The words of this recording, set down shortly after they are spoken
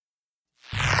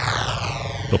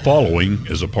The following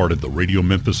is a part of the Radio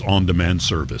Memphis On Demand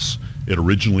service. It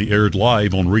originally aired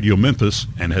live on Radio Memphis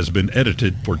and has been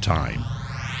edited for time.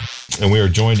 And we are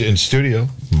joined in studio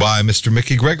by Mr.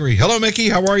 Mickey Gregory. Hello, Mickey.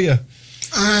 How are you?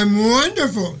 I'm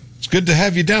wonderful. It's good to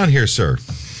have you down here, sir.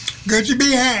 Good to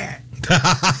be had.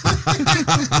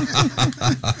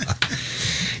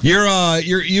 You're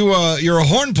a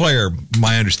horn player,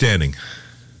 my understanding.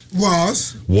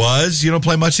 Was. You don't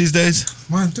play much these days?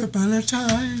 Once upon a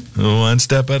time. One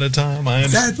step at a time.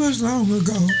 That was long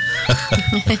ago.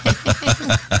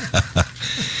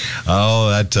 Oh,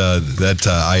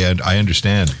 I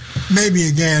understand. Maybe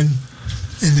again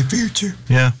in the future.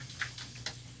 Yeah.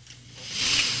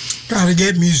 Gotta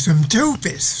get me some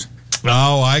toofies.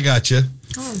 Oh, I got you.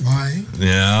 All right.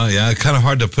 Yeah. Kind of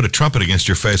hard to put a trumpet against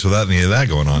your face without any of that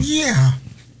going on. Yeah.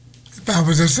 If I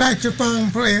was a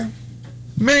saxophone player.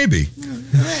 Maybe.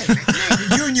 Maybe.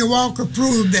 Junior Walker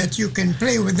proved that you can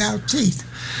play without teeth.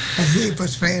 And he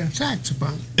was playing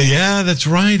saxophone. Yeah, that's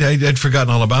right. I'd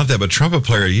forgotten all about that. But trumpet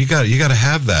player, you got to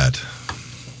have that.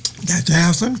 Got to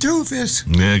have some toofies.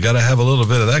 Yeah, got to have a little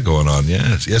bit of that going on.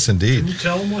 Yes, indeed. Can you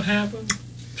tell them what happened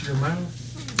to your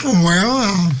mouth?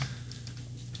 Well,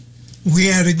 we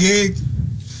had a gig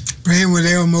playing with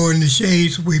Elmo and the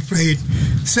Shades. We played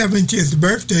 70th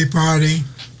birthday party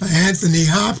by Anthony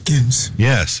Hopkins.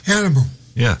 Yes. Hannibal.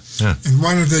 Yeah. And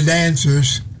one of the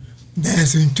dancers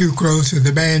dancing too close to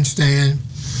the bandstand,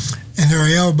 and her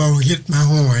elbow hit my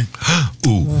horn.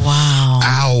 Ooh. Wow.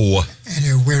 Ow. And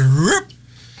it went rip.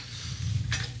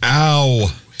 Ow.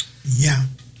 Yeah.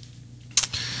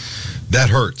 That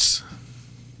hurts.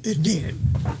 It did.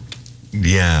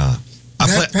 Yeah.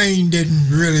 That pain didn't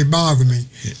really bother me.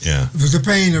 Yeah. It was the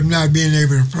pain of not being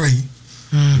able to play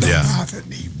that bothered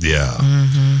me. Yeah.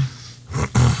 Mm-hmm.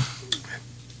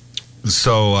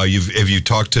 So have you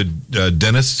talked to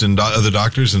dentists and other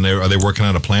doctors, and are they working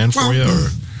on a plan for you? Or?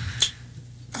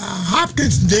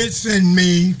 Hopkins did send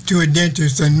me to a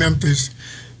dentist in Memphis,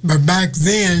 but back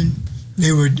then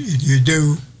you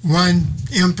do one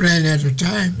implant at a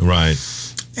time. Right.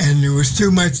 And there was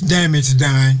too much damage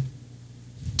done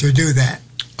to do that.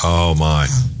 Oh, my.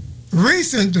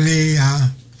 Recently,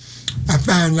 I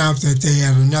found out that they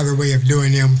had another way of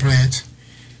doing implants,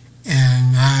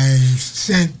 and I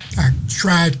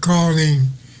tried calling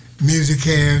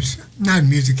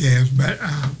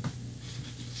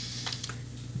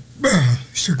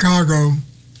Chicago,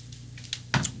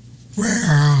 where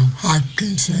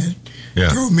Hopkins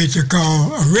told me to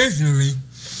call originally,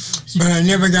 but I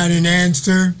never got an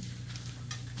answer.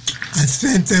 I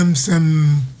sent them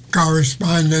some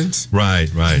correspondence. Right.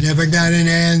 I never got an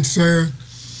answer.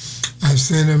 I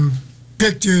sent them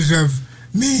pictures of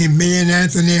me and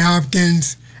Anthony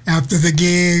Hopkins after the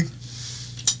gig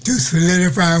to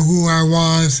solidify who I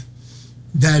was.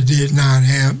 That did not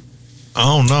help.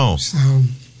 Oh, no. So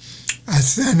I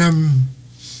sent them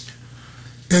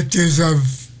pictures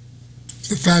of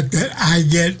the fact that I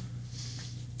get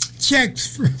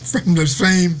checks from the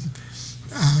same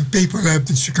people up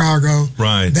in Chicago.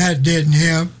 Right. That didn't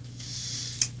help.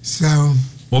 So.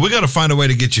 Well, we got to find a way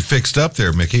to get you fixed up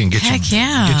there, Mickey, and get you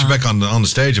back on the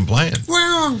stage and playing.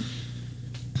 Well,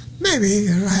 maybe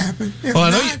it'll happen.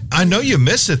 I know you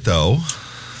miss it though.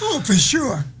 Oh, for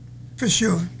sure.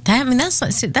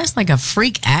 That's like a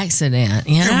freak accident,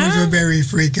 you know? It was a very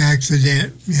freak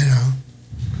accident, you know.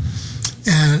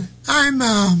 And I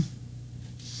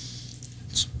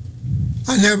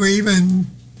never even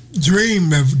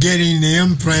dreamed of getting the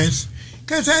implants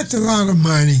because that's a lot of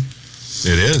money.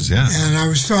 It is, yeah. And I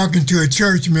was talking to a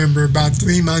church member about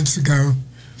 3 months ago,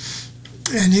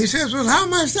 and he says, well, how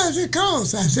much does it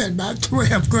cost? I said, about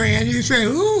 $12,000. He said,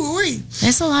 ooh-wee.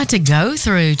 It's a lot to go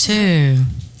through, too.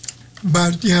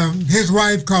 But, his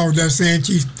wife called us and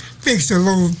she fixed a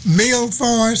little meal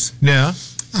for us. Yeah.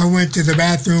 I went to the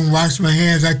bathroom, washed my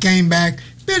hands. I came back,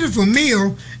 beautiful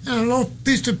meal, and a little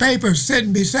piece of paper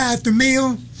sitting beside the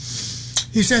meal.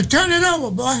 He said, turn it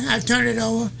over, boy. I turned it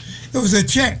over. It was a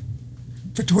check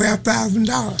for $12,000.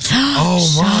 Oh,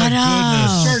 my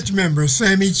goodness. Church member,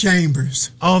 Sammy Chambers.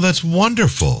 Oh, that's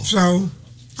wonderful. So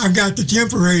I've got the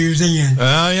temporaries in.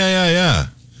 Oh, yeah.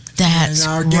 That's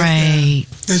great.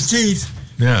 The teeth.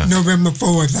 Yeah. November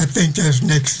 4th. I think that's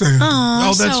next Thursday.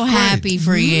 Oh, that's so great. happy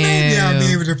for you. Maybe I'll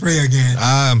be able to play again.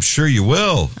 I'm sure you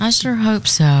will. I sure hope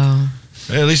so.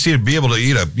 At least you'd be able to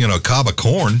eat a cob of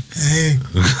corn. Hey.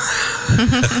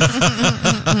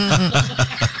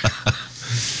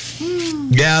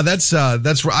 Yeah, that's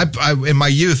where I in my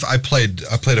youth I played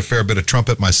a fair bit of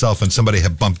trumpet myself, and somebody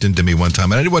had bumped into me one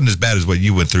time, and it wasn't as bad as what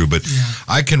you went through, but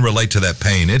I can relate to that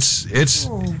pain. It's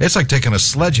like taking a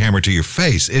sledgehammer to your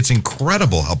face. It's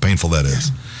incredible how painful that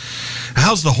is.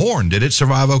 How's the horn? Did it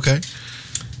survive okay?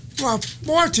 Well,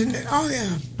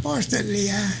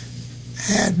 fortunately, I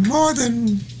had more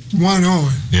than one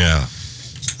horn. Yeah.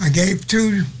 I gave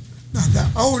 2 of the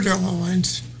older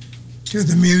horns to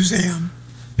the museum.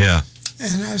 Yeah.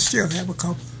 And I still have a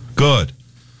couple. Good.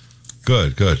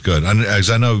 As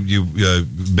I know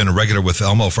you've been a regular with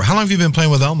Elmo. For how long have you been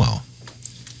playing with Elmo?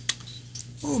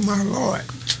 Oh, my Lord.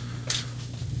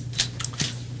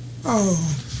 Oh.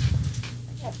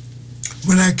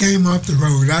 When I came off the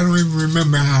road, I don't even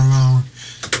remember how long.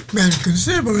 Been a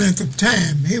considerable length of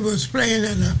time. He was playing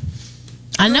at a...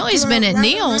 I know he's been at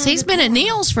Neil's. He's been at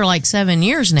Neil's for like 7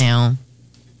 years now.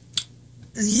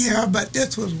 Yeah, but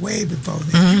this was way before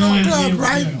that. Club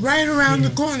right around the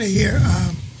corner here,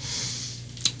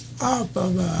 off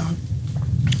of,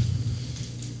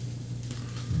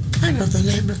 I know the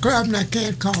name of the club and I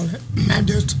can't call it. I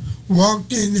just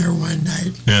walked in there one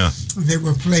night. Yeah. They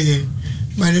were playing,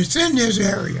 but it's in this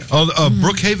area. Oh,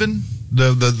 Brookhaven?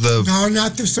 The No,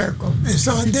 not the circle. It's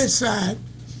on this side,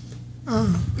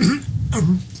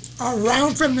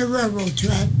 around from the railroad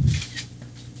track.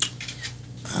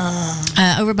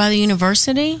 Over by the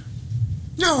university?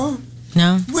 No,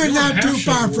 we're You not have too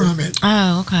far Sherwood. from it.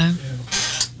 Oh, okay.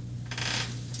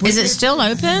 Is it still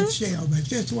open? Shell, but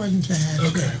this wasn't bad.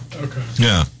 Okay.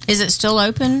 yeah. Is it still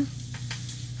open?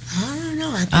 I don't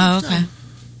know. I think Oh, so. okay.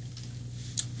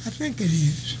 I think it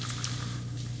is.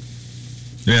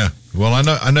 Yeah. Well, I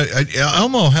know.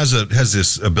 Elmo has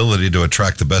this ability to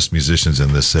attract the best musicians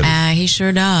in this city. He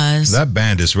sure does. That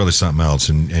band is really something else,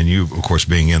 and you, of course,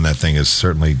 being in that thing is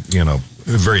certainly,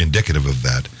 very indicative of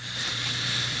that.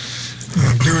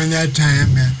 During that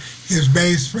time, his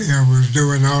bass player was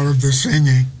doing all of the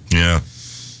singing. Yeah.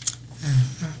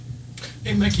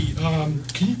 Hey, Mickey,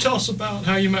 can you tell us about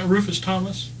how you met Rufus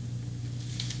Thomas?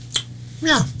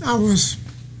 Yeah, I was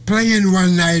playing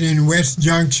one night in West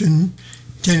Junction,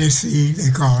 Tennessee, they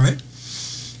call it.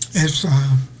 It's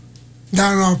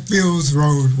down off Fields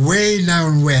Road, way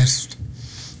down west.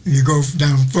 You go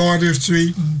down Florida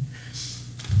Street and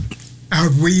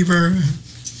out Weaver.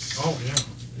 Oh, yeah.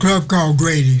 Club called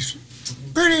Grady's.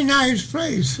 Pretty nice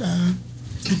place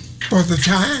for the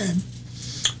time.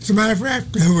 As a matter of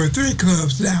fact, there were 3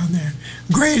 clubs down there.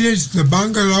 Grady's, the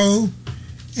Bungalow,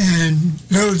 and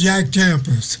Little Jack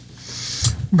Temper's.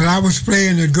 But I was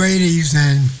playing at Grady's,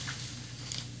 and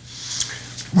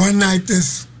one night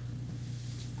this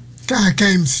guy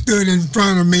came, stood in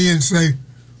front of me and said,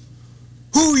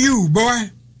 "Who you,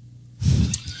 boy?"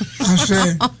 I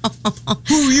said,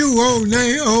 "Who you, old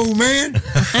man?" He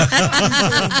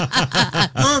said,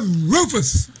 "I'm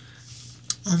Rufus."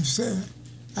 I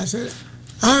said,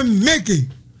 "I'm Mickey."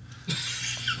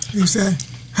 He said,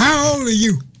 "How old are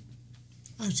you?"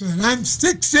 I said, "I'm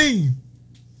 16.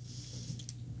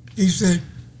 He said,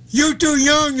 "You too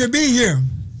young to be here."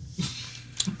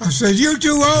 I said, "You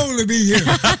too old to be here." He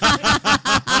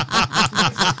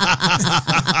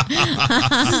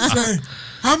said,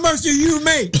 "How much do you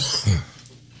make?"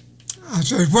 I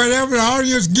said, "Whatever the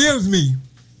audience gives me."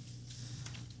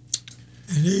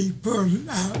 And he pulled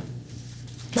out a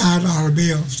 $5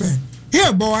 bill and said,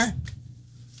 "Here, boy."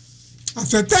 I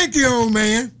said, "Thank you, old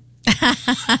man." He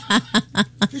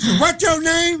said, "What's your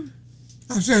name?"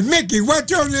 I said, "Mickey." "What's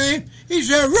your name?" He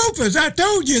said, "Rufus, I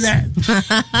told you that."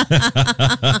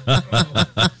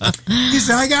 He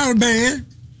said, "I got a band."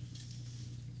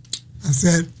 I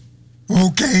said,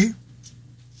 "Okay."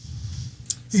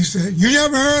 He said, "You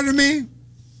never heard of me?"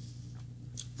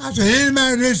 I said,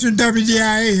 "Anybody listen to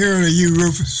WDIA heard of you,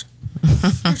 Rufus?"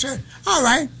 I said, "All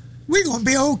right, we're going to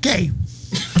be okay."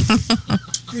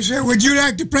 He said, "Would you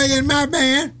like to play in my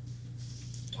band?"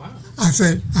 I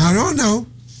said, "I don't know."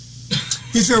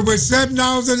 He said, "Would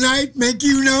 $7 a night make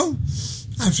you know?"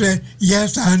 I said,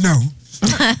 "Yes, I know."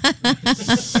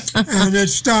 And it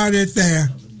started there.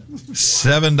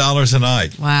 $7 a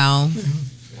night. Wow.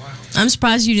 I'm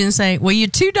surprised you didn't say, "Well, you're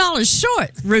 $2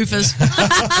 short, Rufus." Well,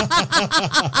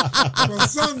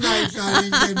 some nights I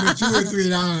didn't get but $2 or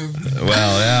 $3.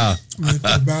 Well, yeah.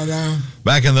 But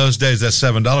Back in those days, that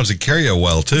 $7 would carry you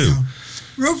well, too.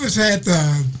 Rufus had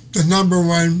the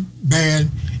 #1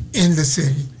 band in the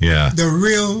city. Yeah. The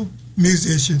real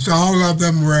musicians, all of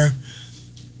them were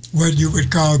what you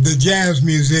would call the jazz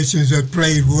musicians that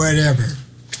played whatever.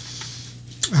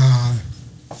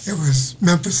 It was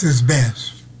Memphis's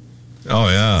best. Oh,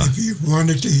 yeah. If you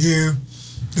wanted to hear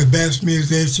the best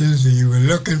musicians and you were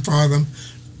looking for them,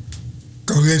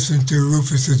 go listen to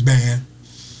Rufus's band,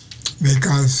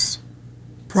 because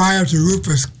prior to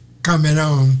Rufus coming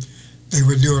on, they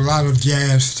would do a lot of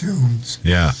jazz tunes.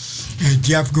 Yeah. And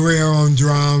Jeff Greer on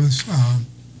drums,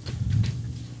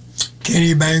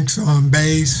 Kenny Banks on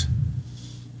bass,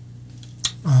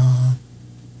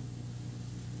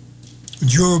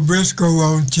 Joe Briscoe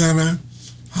on tenor,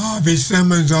 Harvey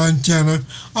Simmons on tenor.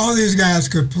 All these guys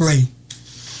could play.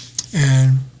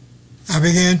 And I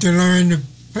began to learn to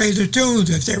play the tunes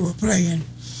that they were playing.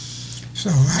 So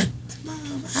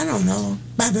I don't know,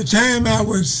 by the time I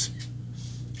was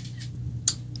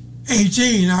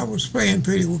 18, I was playing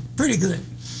pretty good.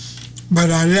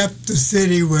 But I left the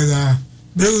city with a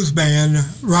blues band,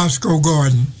 Roscoe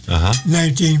Gordon,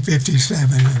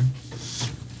 1957. And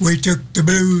we took the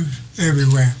blues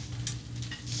everywhere.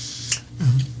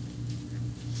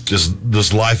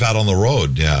 Just life out on the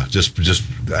road, yeah.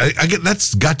 I get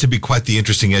that's got to be quite the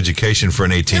interesting education for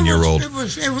an 18-year-old.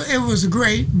 It was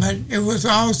great, but it was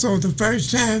also the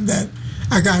first time that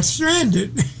I got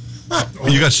stranded.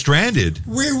 You got stranded?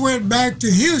 We went back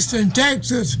to Houston,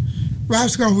 Texas.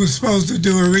 Roscoe was supposed to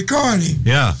do a recording.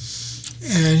 Yeah.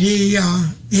 And he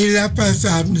left us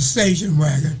out in the station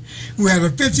wagon. We had a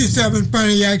 57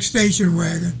 Pontiac station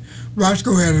wagon.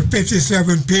 Roscoe had a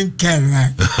 57 pink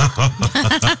Cadillac.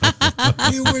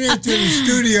 He went into the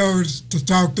studios to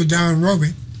talk to Don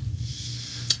Roby.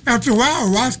 After a while,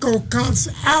 Roscoe comes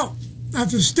out of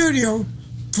the studio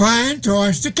flying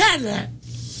towards the Cadillac.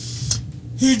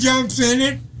 He jumps in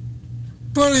it,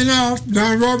 pulling off.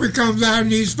 Don Roby comes out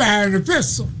and he's firing a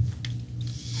pistol.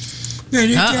 Then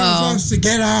he tells us to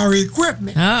get our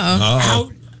equipment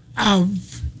out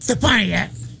of the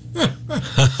Pontiac.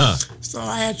 So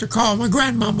I had to call my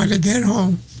grandmama to get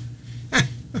home.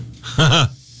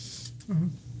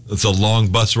 It's a long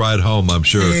bus ride home, I'm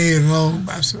sure. A long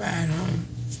bus ride home.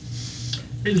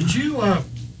 Hey,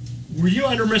 were you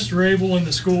under Mr. Abel in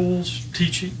the schools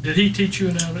teaching? Did he teach you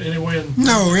in any way?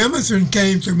 No, Emerson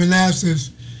came to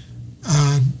Manassas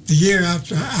the year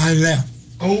after I left.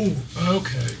 Oh,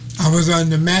 okay. I was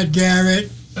under Matt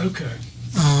Garrett, okay,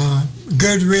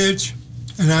 Goodrich,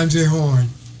 and Angie Horn.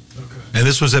 Okay. And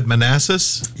this was at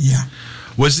Manassas? Yeah.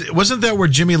 Wasn't that where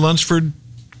Jimmy Lunsford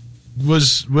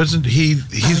wasn't he?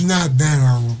 He's not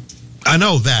that old. I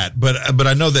know that, but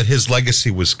I know that his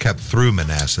legacy was kept through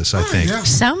Manassas, I think. Yeah.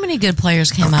 So many good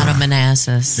players came out of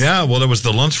Manassas. Yeah, well, there was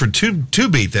the Lunsford two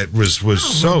beat that was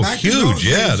so huge.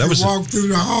 Yeah, that was. You walk through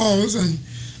the halls and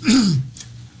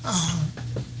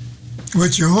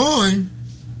with your horn,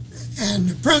 and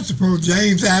the principal,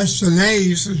 James Ashton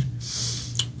Hayes, said,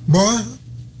 "Boy,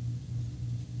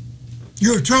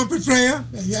 you a trumpet player?"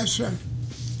 "Yes, sir."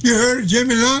 "You heard of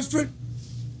Jimmy Lunsford?"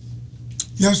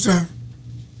 "Yes, sir."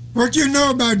 "What do you know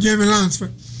about Jimmy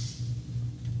Lunsford?"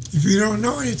 "If you don't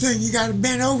know anything, you got to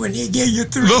bend over and he give you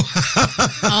three."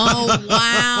 Oh,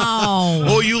 wow.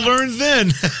 Oh, you learned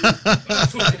then.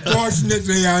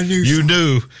 Fortunately, I knew. You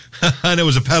knew. And it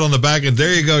was a pat on the back, and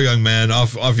there you go, young man.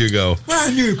 Off you go. Well,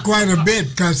 I knew quite a bit,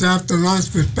 because after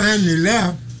Lunsford's family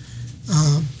left,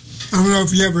 I don't know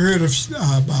if you ever heard of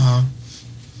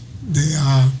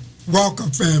the Walker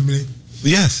family.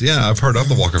 Yes, yeah, I've heard of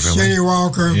the Walker family. Shenny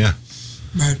Walker. Yeah.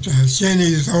 But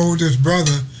Shenny's oldest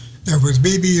brother, that was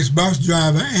BB's bus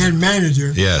driver and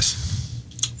manager. Yes.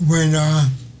 When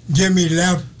Jimmy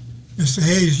left, Mr.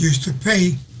 Hayes used to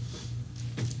pay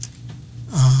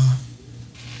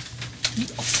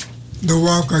the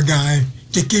Walker guy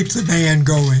to keep the band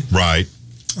going. Right.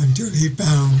 Until he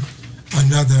found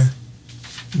another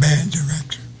band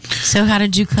director. So how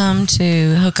did you come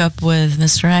to hook up with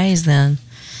Mr. Hayes then?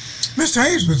 Mr.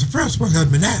 Hayes was the principal at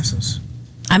Manassas.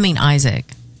 I mean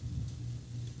Isaac.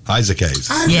 Isaac Hayes.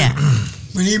 Yeah.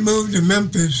 When he moved to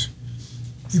Memphis,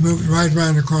 he moved right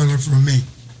around the corner from me.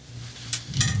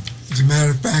 As a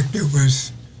matter of fact, it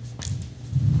was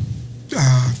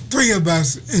three of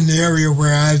us in the area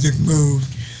where Isaac moved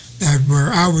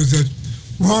I was a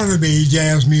wannabe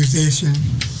jazz musician.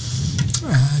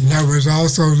 And there was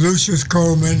also Lucius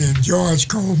Coleman and George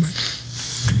Coleman.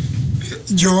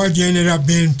 George ended up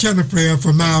being tenor player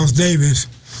for Miles Davis,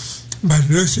 but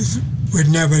Lucius would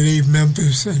never leave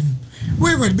Memphis, and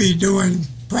we would be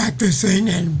practicing,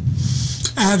 and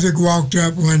Isaac walked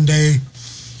up one day.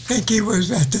 I think he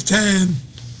was at the time,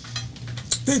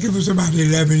 he was about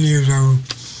 11 years old,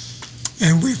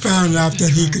 and we found out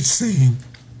that he could sing.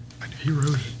 He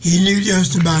wrote it. He knew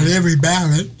just about every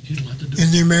ballad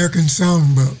in the American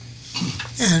Songbook,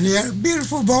 and he had a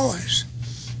beautiful voice,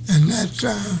 and that's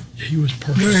he was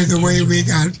really the way we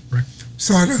got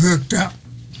sort of hooked up.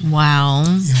 Wow.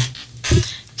 Yeah.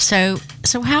 So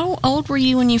how old were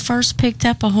you when you first picked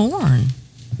up a horn?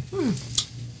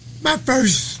 my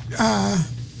first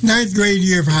 9th grade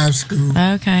year of high school.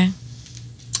 Okay.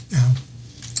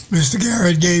 Mr.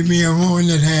 Garrett gave me a horn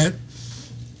that had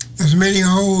as many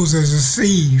holes as a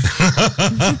sieve.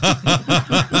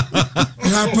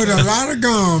 And I put a lot of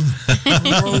gum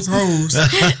on those holes.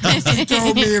 He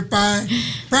told me if I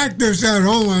practiced that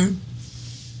horn,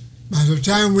 by the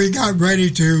time we got ready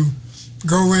to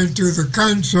go into the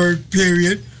concert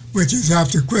period, which is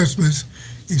after Christmas,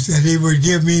 he said he would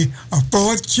give me a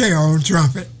 4th chair on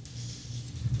trumpet.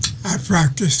 I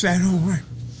practiced that horn,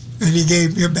 and he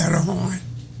gave me a better horn.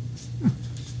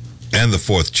 And the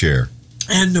 4th chair.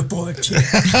 And the 4th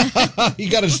chair. You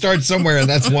got to start somewhere, and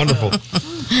that's wonderful.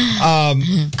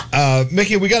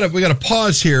 Mickey, we got to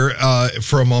pause here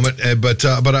for a moment, but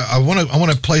I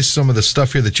want to play some of the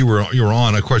stuff here that you were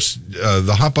on. Of course,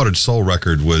 the Hot Buttered Soul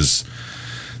record was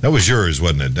yours,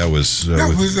 wasn't it? That was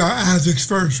Isaac's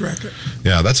first record.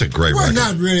 Yeah, that's a great record.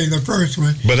 Well, not really the first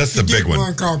one. But that's the big one.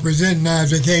 One called Presenting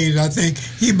Isaac Hayes. I think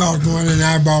he bought one and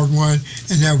I bought one,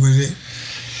 and that was it.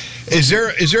 Is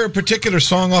there a particular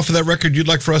song off of that record you'd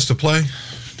like for us to play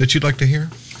that you'd like to hear?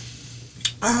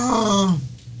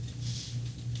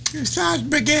 It starts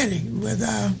beginning with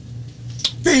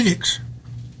Phoenix.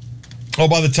 Oh,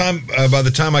 by the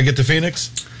time I get to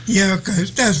Phoenix? Yeah,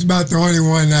 because that's about the only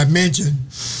one I mentioned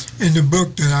in the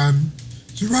book that I'm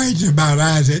writing about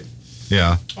Isaac.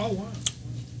 Yeah. Oh,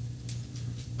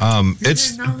 wow. You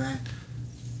didn't know that?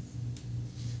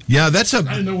 Yeah, that's I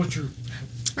didn't know what you're...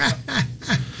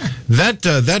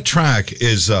 that track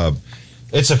is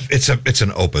it's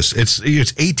an opus.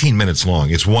 It's 18 minutes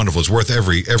long. It's wonderful. It's worth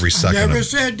every second. I never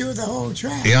said do the whole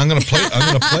track. Yeah, I'm gonna play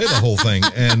the whole thing,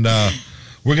 and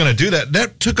we're gonna do that.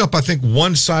 That took up, I think,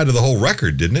 one side of the whole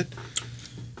record, didn't it?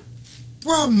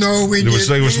 Well, no, there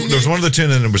was one of the 10,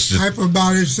 and it was just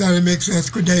Hyperbolic Sedimix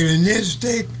Esquadata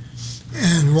Nidstick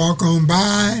and Walk On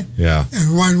By. Yeah.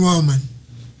 And One Woman.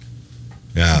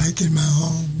 Yeah. Making my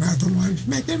home, rather one's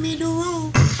making me do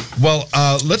wrong. Well,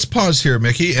 let's pause here,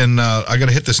 Mickey, and I got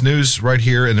to hit this news right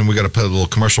here, and then we got to put a little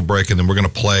commercial break, and then we're going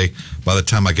to play by the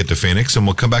time I get to Phoenix, and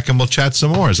we'll come back and we'll chat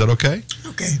some more. Is that okay?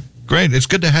 Okay. Great. It's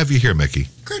good to have you here, Mickey.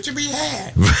 Good to be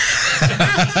had.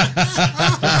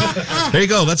 There you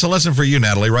go. That's a lesson for you,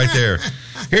 Natalie, right there.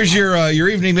 Here's your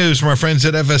evening news from our friends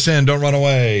at FSN. Don't run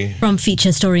away. From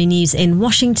Feature Story News in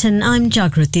Washington, I'm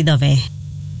Jagruti Dave.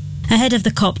 Ahead of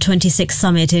the COP26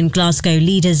 summit in Glasgow,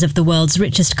 leaders of the world's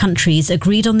richest countries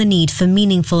agreed on the need for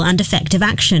meaningful and effective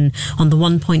action on the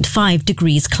 1.5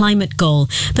 degrees climate goal,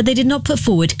 but they did not put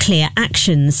forward clear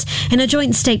actions. In a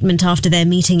joint statement after their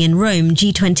meeting in Rome,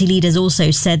 G20 leaders also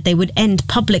said they would end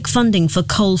public funding for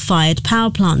coal-fired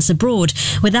power plants abroad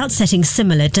without setting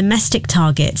similar domestic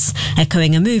targets,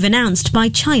 echoing a move announced by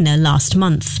China last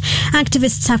month.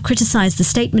 Activists have criticised the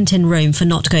statement in Rome for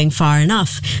not going far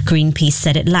enough. Greenpeace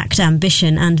said it lacked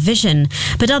ambition and vision,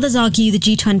 but others argue the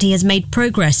G20 has made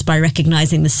progress by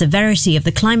recognising the severity of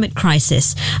the climate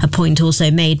crisis, a point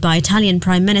also made by Italian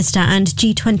Prime Minister and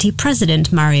G20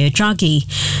 President Mario Draghi.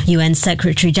 UN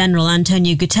Secretary-General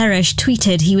Antonio Guterres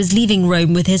tweeted he was leaving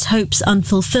Rome with his hopes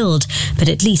unfulfilled, but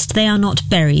at least they are not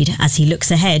buried as he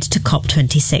looks ahead to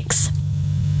COP26.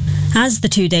 As the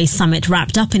two-day summit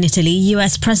wrapped up in Italy,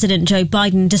 US President Joe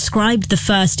Biden described the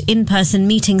first in-person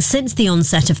meeting since the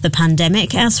onset of the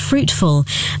pandemic as fruitful.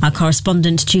 Our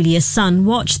correspondent Julia Sun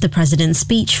watched the president's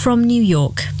speech from New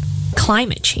York.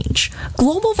 Climate change,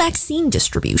 global vaccine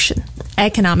distribution,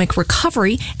 economic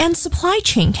recovery, and supply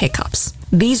chain hiccups.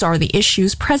 These are the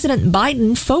issues President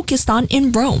Biden focused on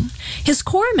in Rome. His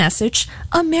core message,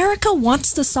 America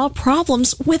wants to solve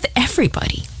problems with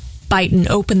everybody. Biden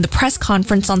opened the press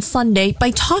conference on Sunday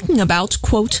by talking about,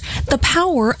 quote, the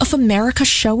power of America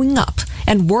showing up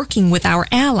and working with our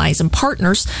allies and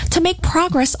partners to make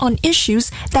progress on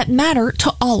issues that matter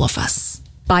to all of us.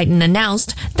 Biden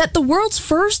announced that the world's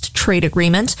first trade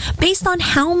agreement based on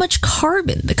how much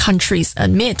carbon the countries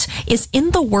emit is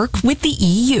in the work with the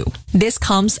EU. This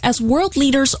comes as world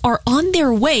leaders are on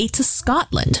their way to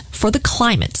Scotland for the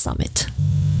climate summit.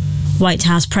 White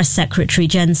House Press Secretary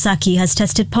Jen Psaki has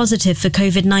tested positive for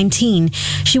COVID-19.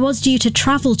 She was due to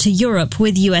travel to Europe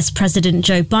with US President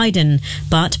Joe Biden,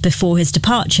 but before his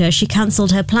departure, she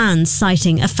cancelled her plans,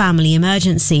 citing a family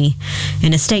emergency.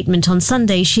 In a statement on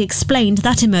Sunday, she explained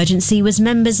that emergency was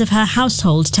members of her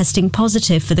household testing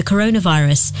positive for the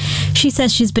coronavirus. She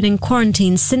says she's been in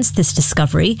quarantine since this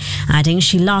discovery, adding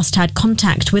she last had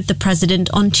contact with the president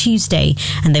on Tuesday,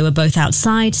 and they were both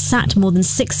outside, sat more than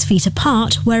 6 feet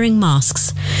apart, wearing masks.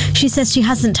 tasks. She says she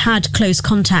hasn't had close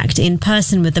contact in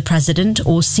person with the president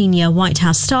or senior White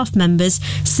House staff members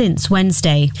since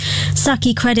Wednesday.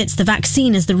 Psaki credits the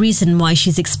vaccine as the reason why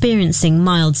she's experiencing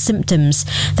mild symptoms.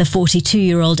 The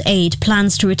 42-year-old aide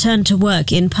plans to return to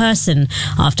work in person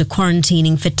after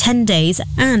quarantining for 10 days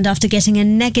and after getting a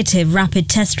negative rapid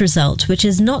test result, which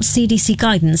is not CDC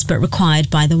guidance but required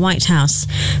by the White House.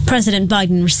 President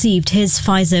Biden received his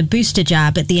Pfizer booster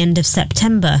jab at the end of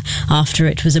September after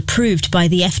it was approved by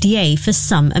the FDA for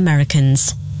some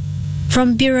Americans.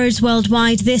 From bureaus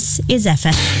worldwide, this is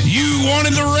FF. You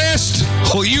wanted the rest?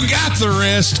 Well, you got the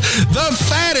rest. The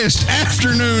fattest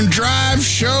afternoon drive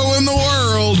show in the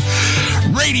world.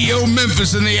 Radio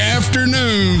Memphis in the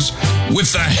afternoons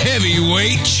with the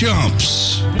heavyweight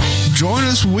chumps. Join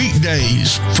us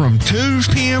weekdays from 2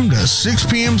 p.m. to 6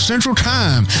 p.m. Central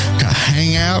Time to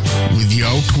hang out with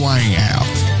your twang out.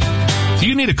 Do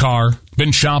you need a car?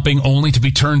 Been shopping only to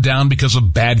be turned down because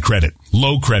of bad credit,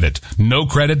 low credit, no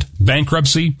credit,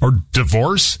 bankruptcy, or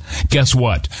divorce? Guess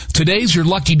what? Today's your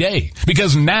lucky day,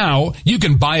 because now you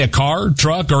can buy a car,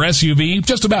 truck, or SUV,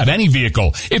 just about any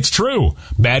vehicle. It's true.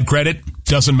 Bad credit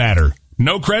doesn't matter.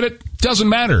 No credit doesn't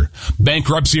matter.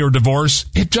 Bankruptcy or divorce,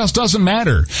 it just doesn't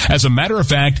matter. As a matter of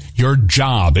fact, your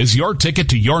job is your ticket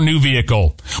to your new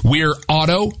vehicle. We're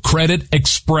Auto Credit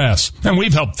Express, and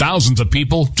we've helped thousands of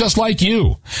people just like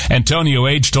you. Antonio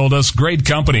H. told us, great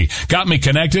company, got me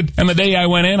connected, and the day I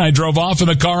went in, I drove off in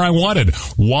the car I wanted.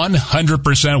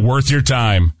 100% worth your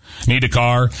time. Need a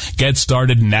car? Get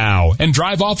started now and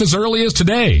drive off as early as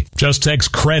today. Just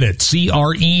text CREDIT,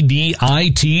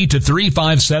 C-R-E-D-I-T, to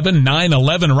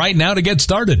 357-911 right now to get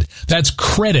started. That's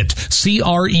CREDIT,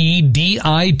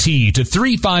 C-R-E-D-I-T, to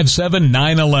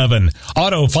 357-911.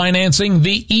 Auto financing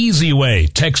the easy way.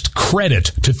 Text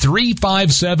CREDIT to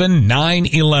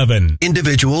 357-911.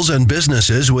 Individuals and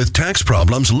businesses with tax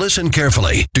problems, listen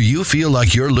carefully. Do you feel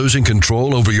like you're losing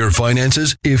control over your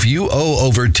finances? If you owe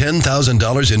over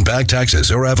 $10,000 in back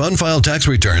taxes or have unfiled tax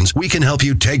returns, we can help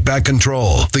you take back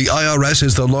control. The IRS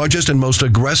is the largest and most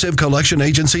aggressive collection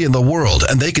agency in the world,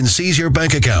 and they can seize your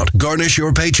bank account, garnish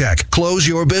your paycheck, close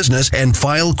your business, and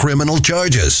file criminal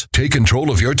charges. Take control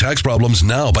of your tax problems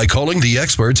now by calling the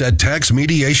experts at Tax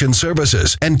Mediation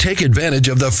Services and take advantage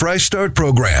of the Fresh Start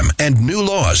program and new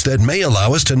laws that may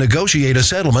allow us to negotiate a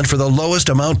settlement for the lowest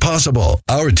amount possible.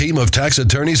 Our team of tax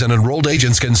attorneys and enrolled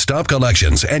agents can stop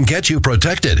collections and get you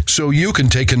protected so you can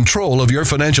take control of your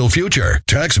financial future.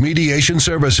 Tax Mediation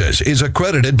Services is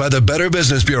accredited by the Better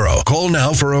Business Bureau. Call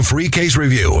now for a free case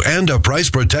review and a price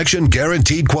protection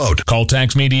guaranteed quote. Call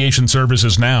Tax Mediation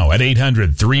Services now at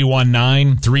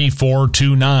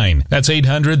 800-319-3429. That's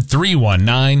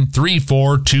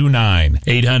 800-319-3429.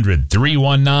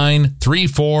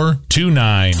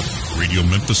 800-319-3429. Radio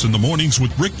Memphis in the mornings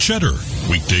with Rick Cheddar.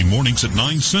 Weekday mornings at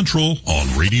 9 Central on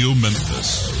Radio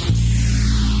Memphis.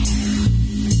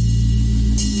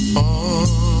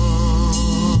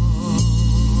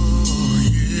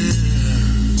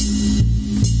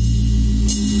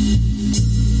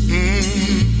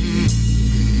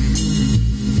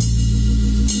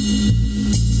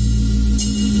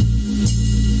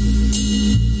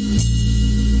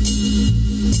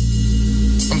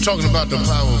 I'm talking about the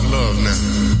power of love now.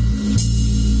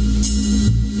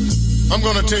 I'm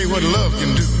going to tell you what love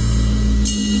can do.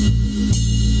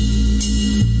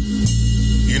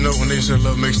 You know, when they say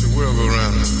love makes the world go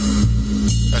round,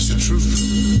 that's the truth.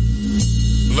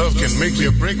 Love can make you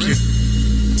or break you.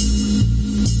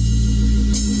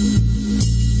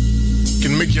 It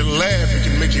can make you laugh, it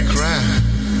can make you cry.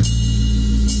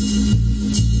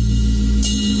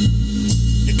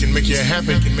 It can make you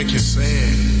happy, it can make you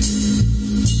sad.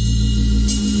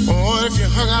 Or if you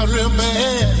hung out real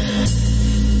bad,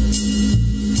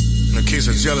 in a case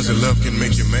of jealousy, love can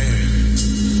make you mad.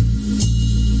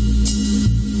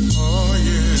 Oh,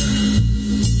 yeah.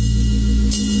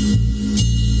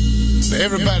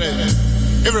 Everybody's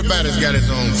got his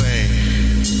own thing.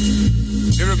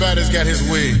 Everybody's got his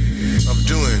way of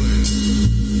doing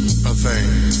a thing.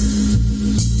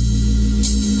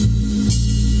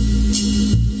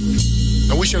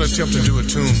 Now we shall attempt to do a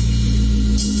tune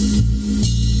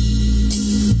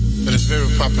that is very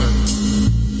popular.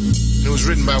 It was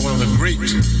written by one of the great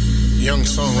young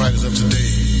songwriters of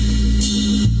today.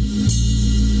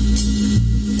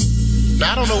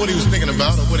 Now, I don't know what he was thinking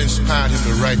about or what inspired him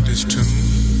to write this tune,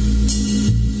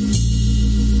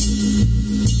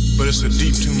 but it's a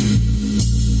deep tune.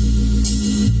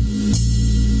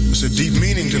 It's a deep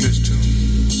meaning to this tune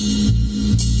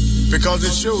because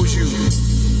it shows you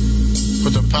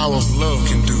what the power of love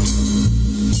can do.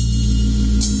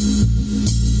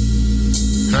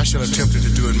 And I shall attempt to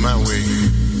do it my way.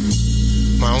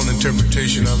 my own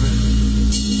interpretation of it.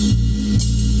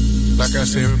 Like I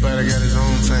said, everybody got his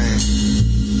own thing.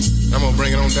 I'm gonna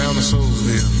bring it on down to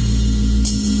Soulsville.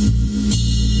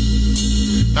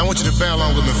 Now I want you to bear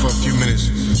along with me for a few minutes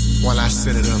while I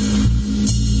set it up.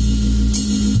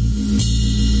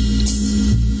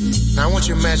 Now I want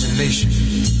your imagination.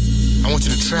 I want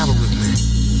you to travel with me.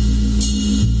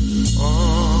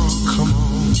 Oh, come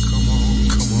on, come on,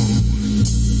 come on.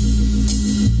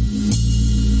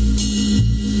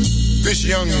 This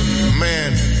young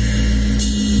man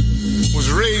was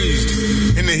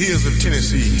raised in the hills of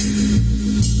Tennessee.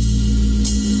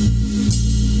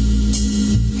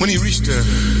 When he reached the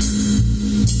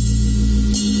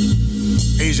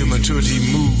age of maturity, he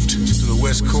moved to the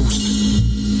West Coast.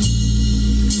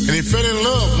 And he fell in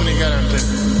love when he got out there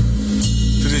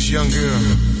to this young girl.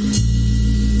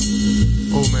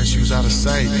 Oh man, she was out of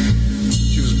sight.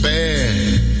 She was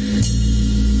bad.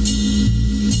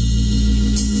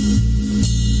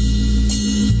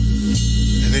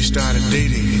 And they started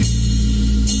dating.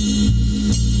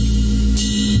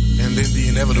 And then the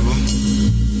inevitable,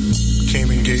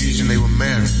 became engaged and they were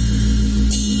married.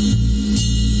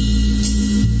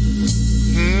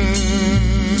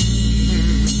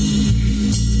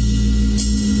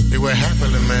 They were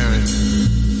happily married.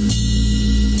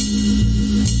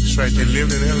 That's right, they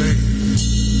lived in L.A.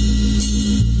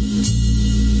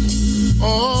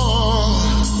 Oh,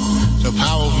 the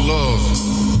power of love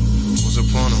was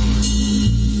upon them.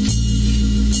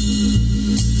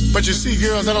 But you see,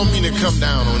 girls, I don't mean to come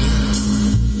down on you.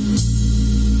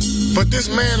 But this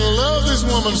man loved this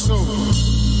woman so.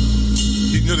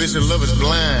 You know they said love is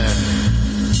blind.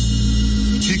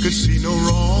 He could see no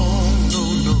wrong, no.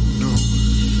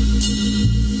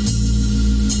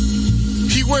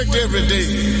 He worked every day.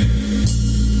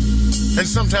 And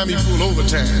sometimes he pulled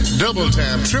overtime, double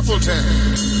time, triple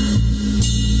time.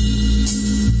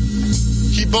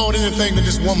 He bought anything that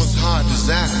this woman's heart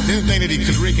desired, anything that he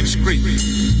could rake and scrape.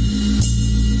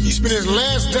 He spent his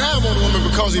last dime on a woman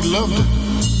because he loved her.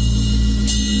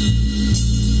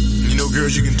 You know,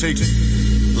 girls, you can take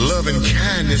love and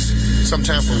kindness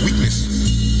sometimes for weakness.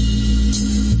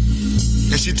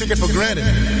 And she took it for granted.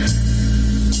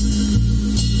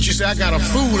 She said, I got a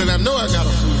fool, and I know I got a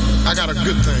fool. I got a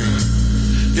good thing.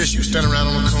 Yeah, she would stand around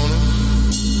on the corner.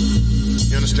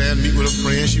 You understand? Meet with a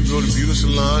friend. She would go to the beauty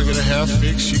salon, get her hair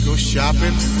fixed. She'd go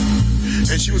shopping.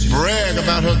 And she would brag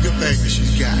about her good thing that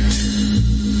she's got.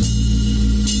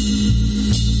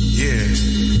 Yeah.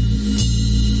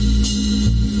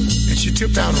 And she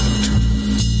tipped out on him, too.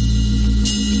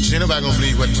 She ain't nobody gonna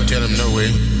believe what you tell him, no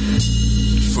way.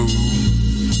 Fool.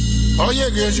 Oh, yeah,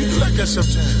 girls, you do like that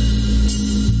sometimes.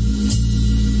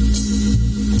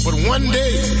 But one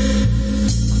day,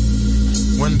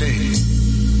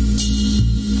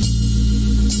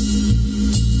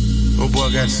 old boy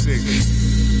got sick.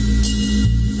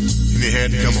 And they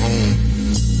had to come home.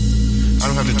 I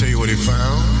don't have to tell you what he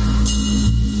found.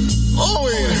 Oh,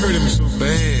 it hurt him so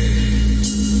bad.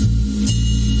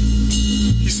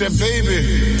 He said, baby,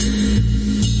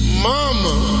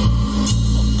 mama,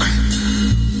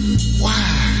 why?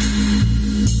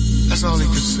 That's all he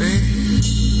could say.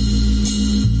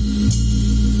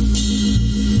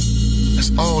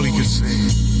 That's all he could say.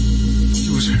 He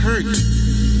was hurt.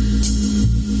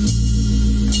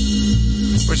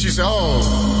 But she said, oh,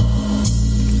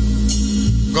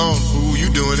 gone fool, you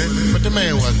doing it. But the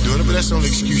man wasn't doing it, but that's the only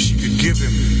excuse she could give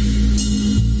him.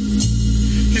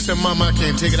 He said, Mama, I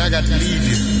can't take it. I got to leave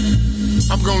you.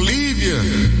 I'm going to leave you.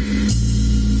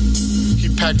 He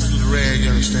packed his little rag, you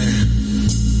understand?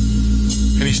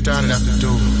 And he started out the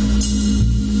door.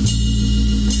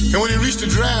 And when he reached the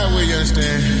driveway, you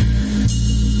understand,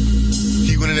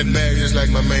 he went in that bag just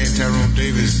like my man Tyrone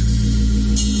Davis.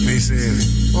 And he said,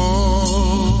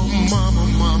 oh, mama,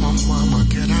 mama, mama,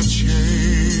 can I change?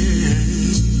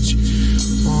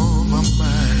 Oh, my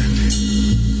mind.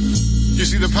 You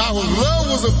see, the power of love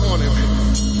was upon him.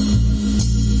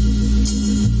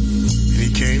 And he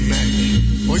came back.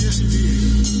 Oh, yes, he did.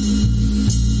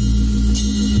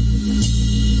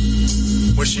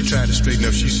 Well, she tried to straighten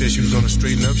up. She said she was going to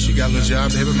straighten up. She got a little job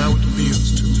to help him out with the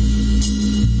bills, too.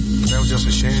 But that was just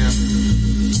a sham.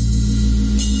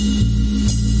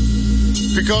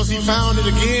 Because he found it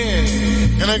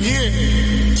again and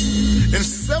again. And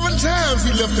 7 times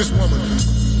he left this woman.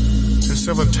 And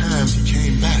 7 times he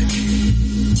came back.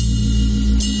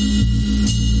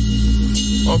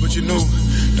 Oh, but you know,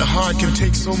 the heart can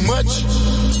take so much.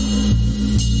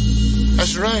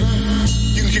 That's right.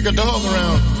 You can kick a dog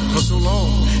around for so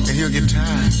long, and he'll get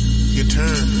tired. He'll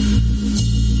turn.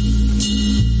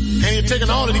 And he'll take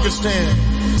all that he could stand.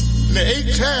 And the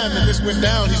 8th time that this went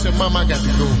down, he said, Mom, I got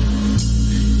to go.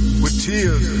 With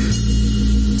tears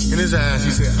in his eyes,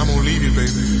 he said, I'm going to leave you, baby.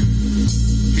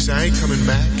 He said, I ain't coming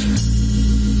back.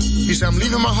 He said, I'm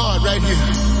leaving my heart right here.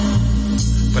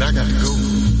 But I got to go.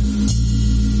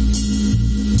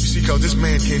 You see, because this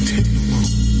man can't take it no more.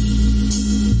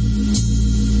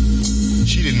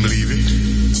 She didn't believe it.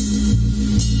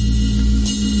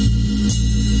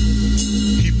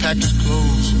 He packed his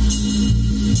clothes.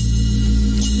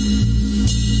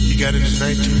 He got in his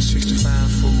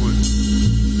 1965 Ford.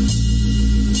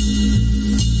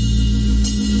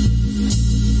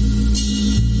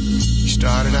 He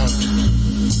started out.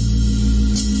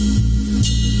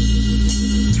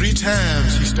 3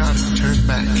 times he started to turn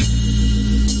back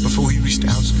before he reached the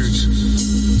outskirts of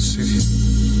the city.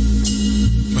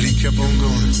 But he kept on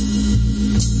going.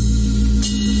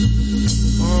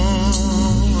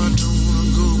 Oh, I don't want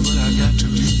to go, but I got to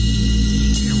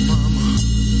leave your mama.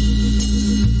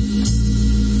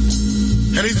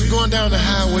 And he was going down the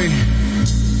highway.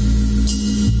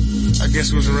 I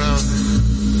guess it was around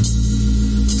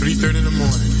 3:30 in the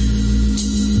morning.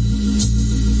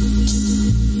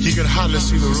 He could hardly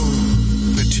see the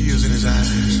road with tears in his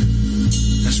eyes.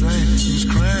 That's right, he was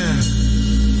crying.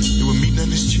 They were meeting on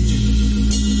his chin.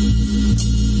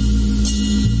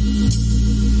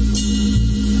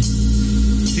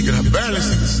 He could barely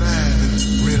see the sign that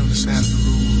read on the side of the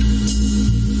road.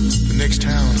 The next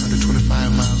town,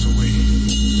 125 miles away.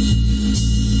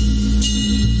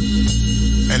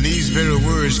 And these very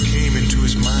words came into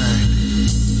his mind.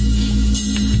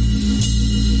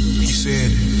 He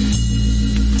said,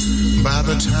 by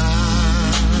the time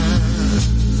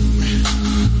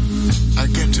I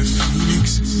get to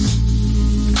Phoenix,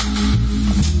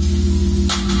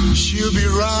 she'll be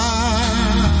rising.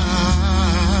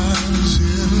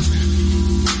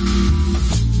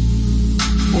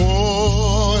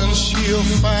 Oh, and she'll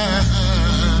find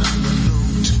a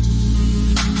note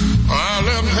I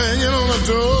left hanging on the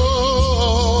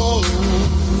door.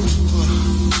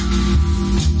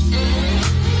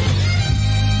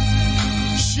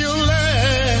 She'll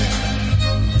laugh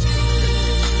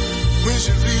when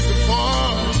she reads the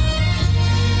part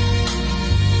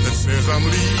that says I'm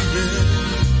leaving with you.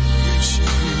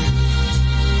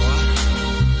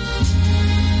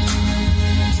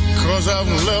 'Cause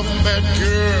I've left that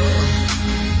girl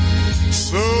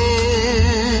so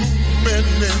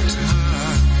many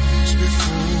times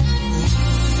before.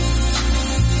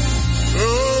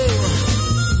 Oh,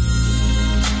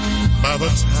 by the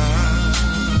time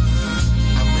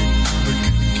I make the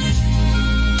cookie,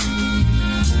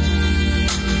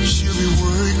 she'll be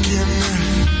working.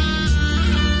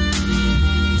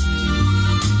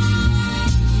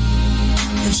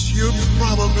 And she'll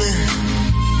probably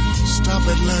stop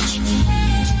at lunch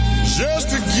just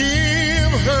to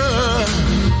give her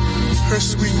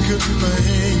sweet good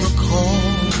thing a call.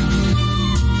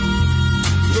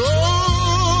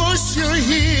 Oh, she'll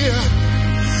hear,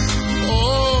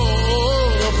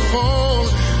 oh, the phone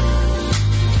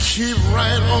keep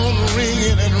right on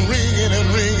ringing and ringing and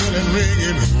ringing and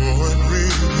ringing, oh, and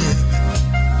ringing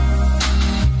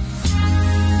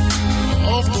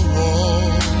off the wall.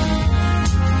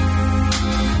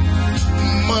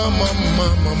 Mama, mama,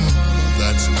 mama,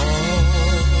 that's all.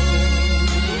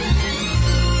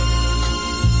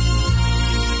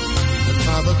 But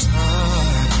by the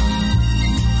time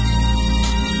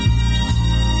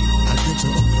I get to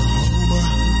Oklahoma,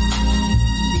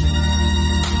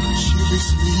 she'll be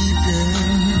sleeping.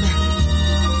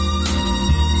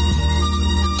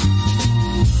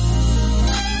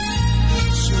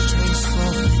 She'll turn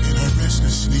softly in her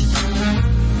restless sleep.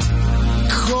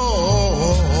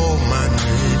 Call my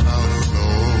name out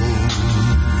alone.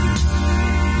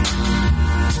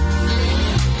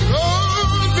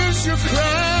 Oh, then she'll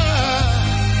cry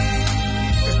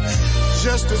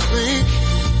just to think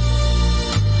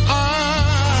I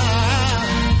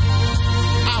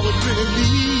would really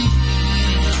leave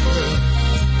her.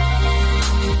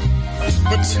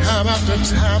 But time after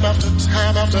time after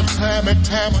time after time and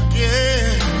time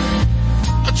again,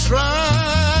 I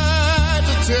tried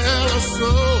to tell her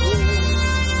so.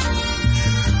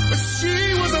 But she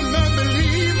was a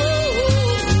non-believer,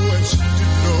 and she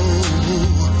didn't know,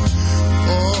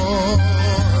 oh,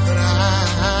 that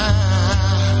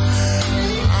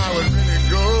I would really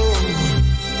go.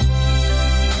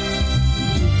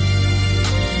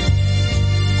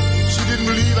 She didn't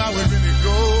believe I would really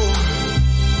go.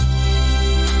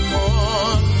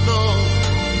 Oh, no.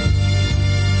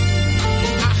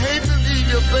 I hate to leave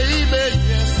you, baby,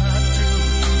 yes I do.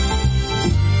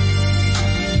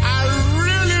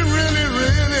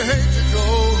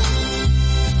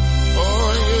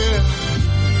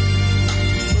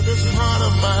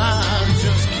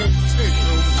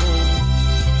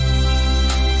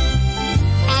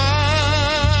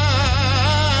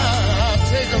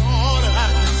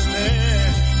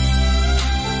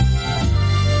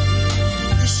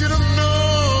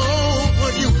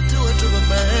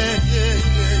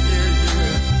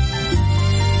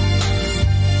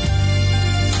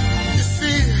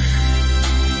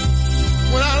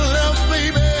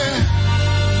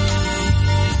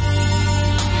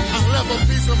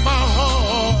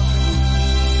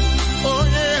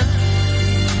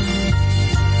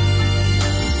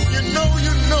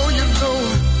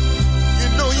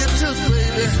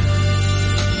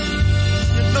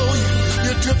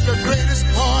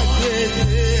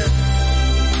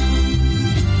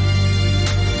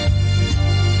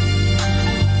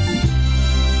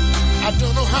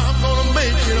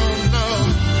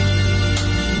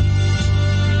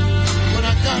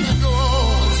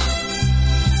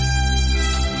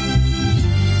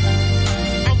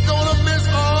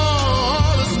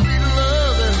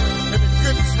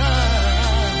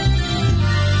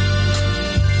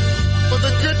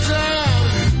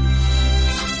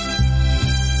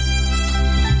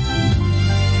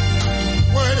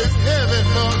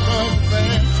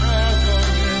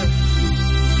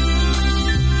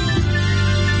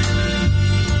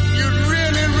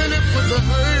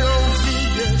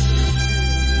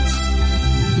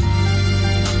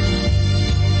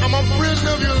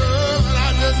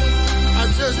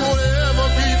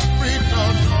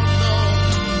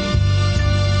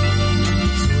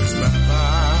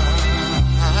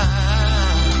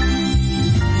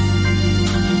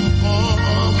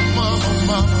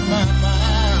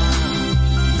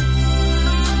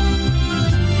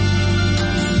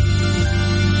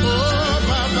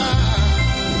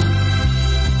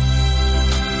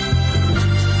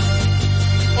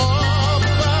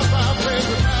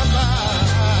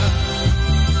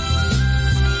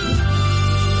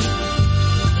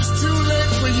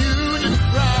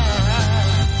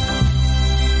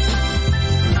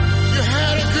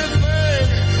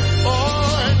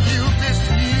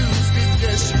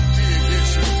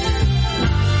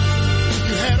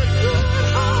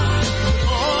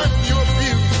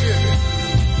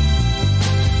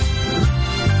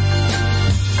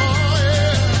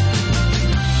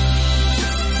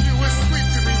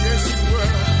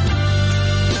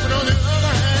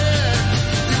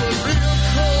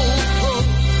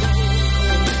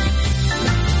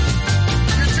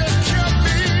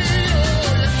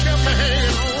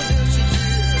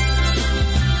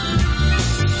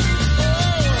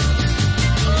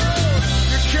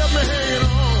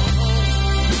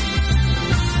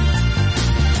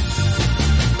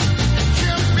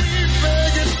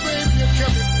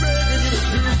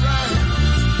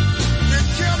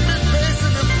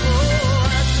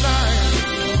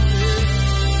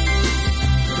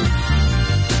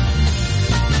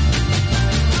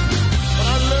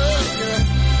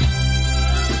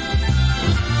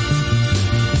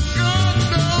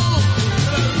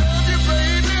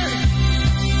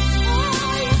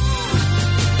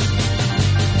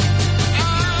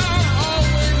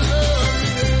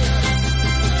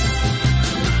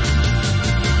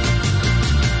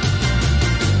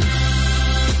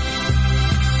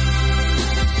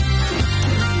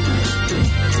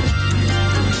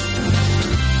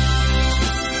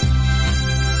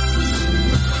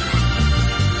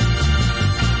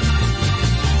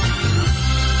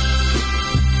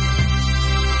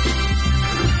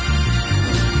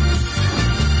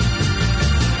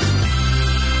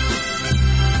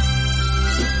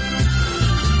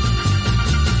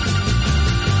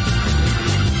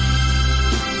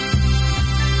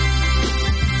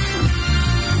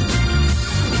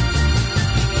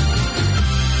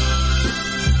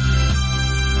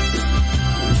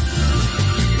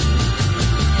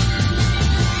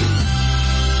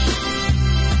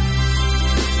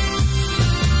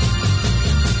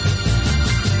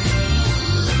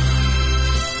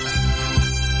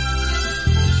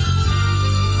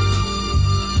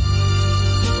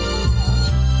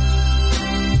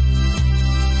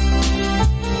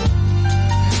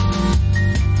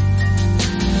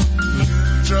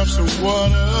 drops of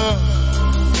water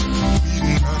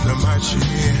beating under my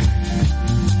chin.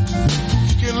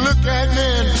 You can look at me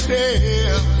and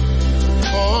tell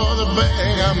all the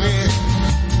bag I'm in.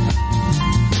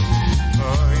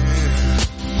 Oh yeah.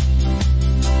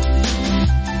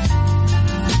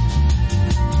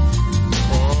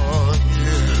 Oh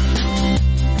yeah.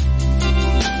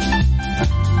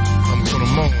 I'm gonna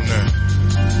moan now.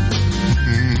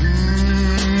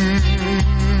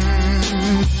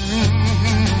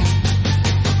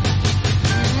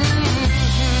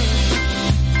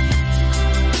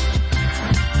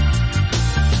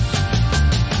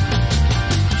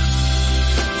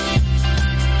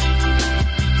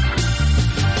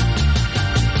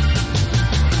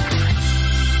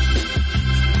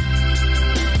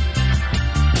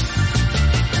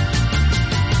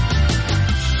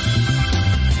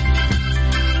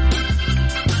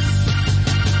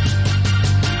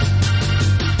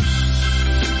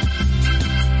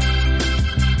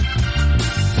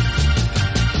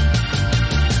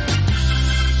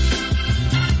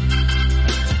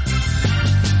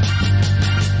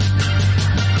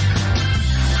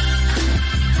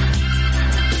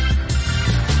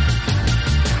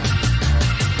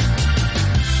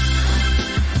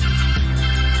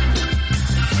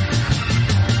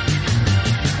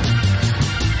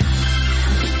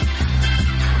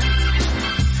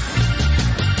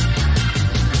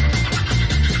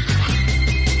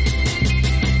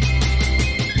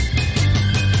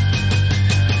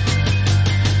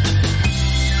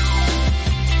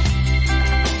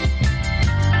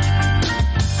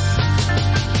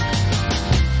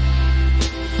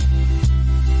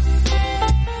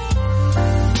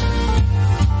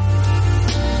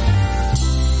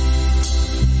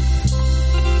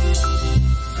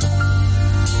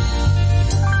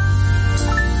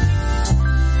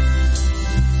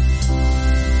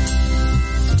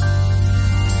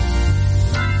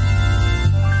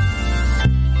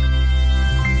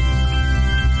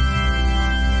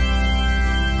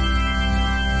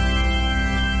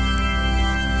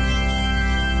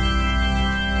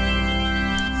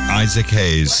 Isaac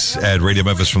Hayes at Radio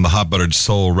Memphis from the Hot Buttered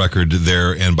Soul record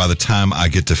there, and By the Time I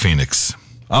Get to Phoenix.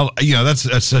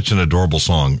 That's such an adorable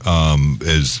song. All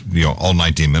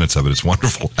 19 minutes of it. It's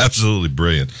wonderful, absolutely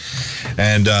brilliant.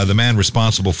 And the man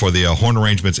responsible for the horn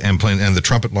arrangements and the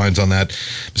trumpet lines on that,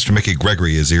 Mr. Mickey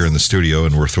Gregory, is here in the studio,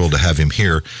 and we're thrilled to have him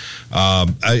here.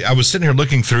 I was sitting here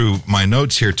looking through my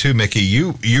notes here too, Mickey.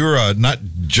 You're not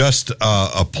just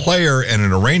a player and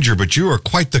an arranger, but you are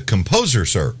quite the composer,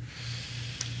 sir.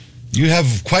 You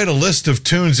have quite a list of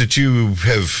tunes that you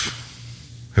have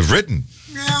written.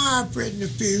 Yeah, I've written a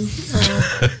few.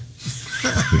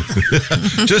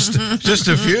 just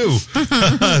a few.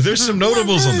 There's some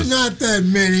notables on this. Not that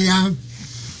many. I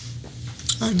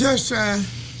just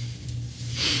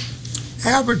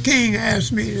Albert King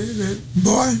asked me,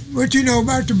 boy, what you know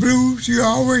about the blues? You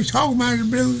always talk about the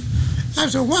blues. I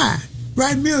said, why?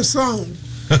 Write me a song.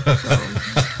 So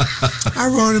I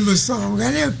wrote him a song,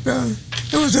 and it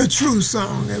was a true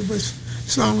song. It was a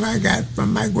song I got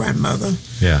from my grandmother.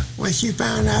 Yeah. When she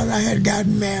found out I had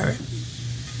gotten married.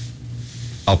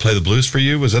 I'll Play the Blues for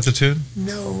You. Was that the tune?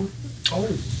 No.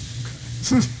 Oh.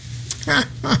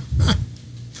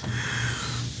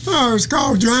 Oh, it's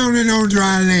called Drowning on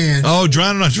Dry Land. Oh,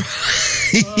 Drowning on Dry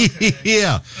Land.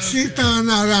 Yeah. She found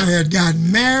out I had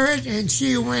gotten married, and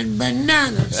she went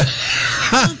bananas.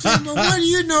 I said, but what do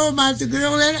you know about the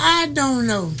girl that I don't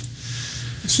know?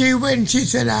 She went and she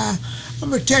said, I'm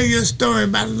going to tell you a story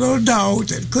about a little dog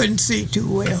that couldn't see too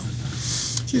well.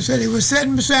 She said he was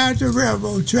sitting beside the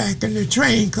railroad track and the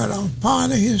train cut off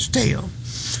part of his tail.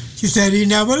 She said he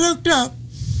never looked up.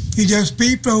 He just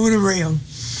peeped over the rail.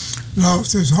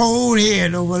 Lost his whole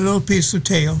head over a little piece of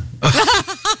tail. I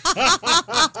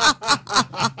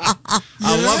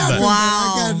love that.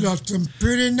 Wow. I got some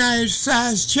pretty nice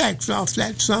sized checks off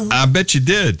that song. I bet you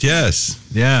did, yes.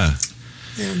 Yeah.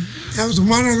 And that was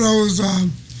one of those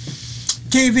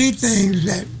TV things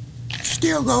that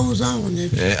still goes on.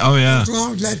 Oh, yeah. As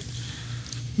long as that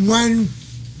one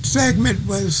segment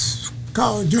was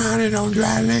called Drowning on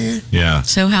Dry Land. Yeah.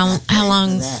 So how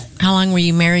long were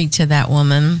you married to that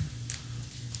woman?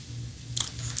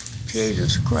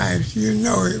 Jesus Christ, you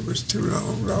know it was too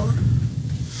long, Lord.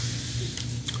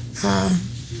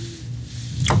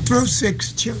 For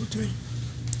 6 children.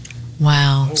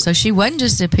 Wow. So she wasn't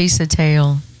just a piece of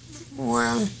tail.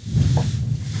 Well,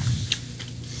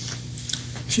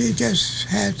 she just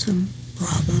had some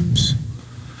problems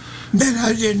that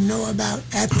I didn't know about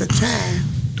at the time.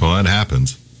 Well, that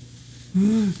happens.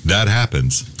 That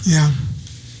happens. Yeah.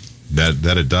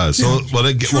 That it does. Yeah.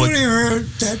 So, Truly heard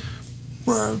that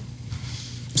were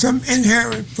some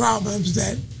inherent problems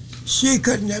that she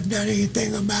couldn't have done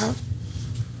anything about.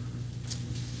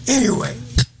 Anyway,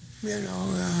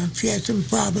 she had some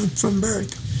problems from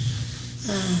birth.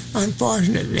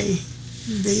 Unfortunately,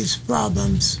 these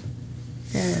problems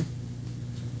have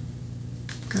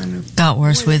kind of got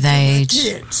worse with age.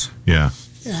 Kids. Yeah.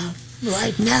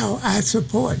 Right now, I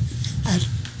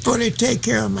fully take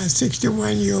care of my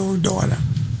 61-year-old daughter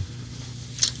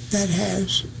that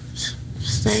has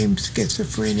same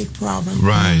schizophrenic problem.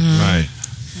 Right, right.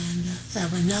 And I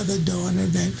have another daughter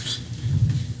that's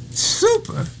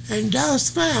super and does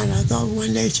fine. I thought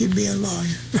one day she'd be a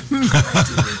lawyer.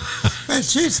 But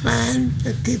she's fine.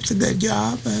 Keeps a good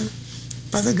job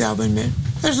for the government.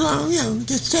 As long,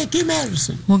 just take your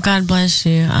medicine. Well, God bless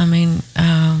you. I mean,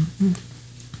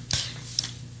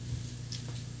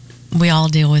 we all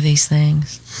deal with these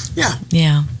things. Yeah.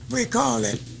 Yeah. We call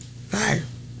it life.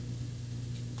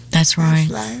 That's right.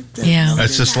 Life. Yeah.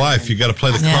 That's just life. You got to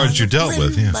play the cards you're dealt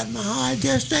with. Yeah. But my heart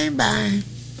just ain't buying.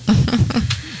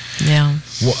 Yeah.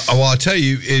 Well, I'll tell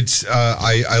you, it's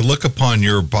I look upon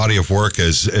your body of work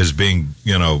as being,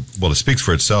 it speaks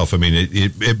for itself. I mean,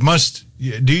 it must.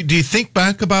 Do you think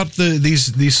back about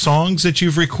these songs that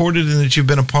you've recorded and that you've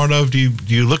been a part of? Do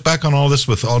you look back on all this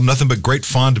with nothing but great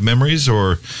fond memories?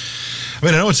 Or, I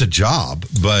mean, I know it's a job,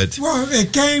 but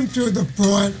it came to the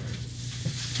point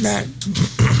that,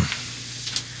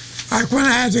 like when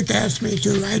Isaac asked me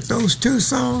to write those 2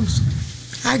 songs,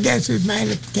 I guess it might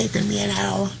have taken me an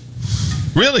hour.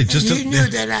 Really? He knew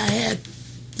that I had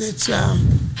this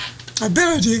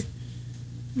ability,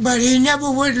 but he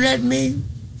never would let me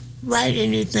write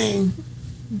anything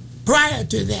prior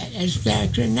to that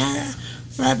abstraction. Now,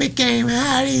 I became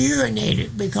highly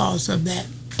urinated because of that.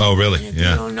 Oh, really? And if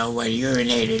you don't know what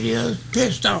urinated is,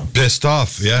 pissed off. Pissed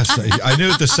off, yes. I knew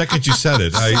it the second you said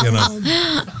it.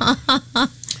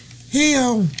 He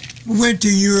went to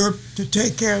Europe to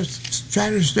try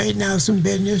to straighten out some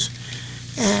business.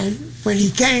 And when he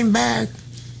came back,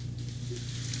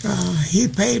 he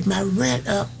paid my rent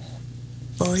up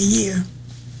for a year.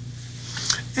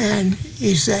 And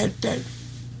he said that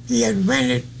he had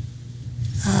rented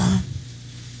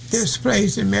this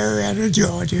place in Marietta,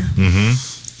 Georgia. Mm-hmm.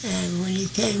 And when he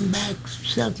came back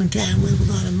second time, we were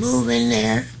going to move in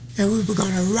there and we were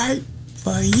going to write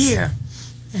for a year.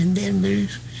 And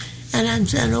I'm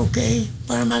saying, okay,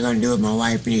 what am I going to do with my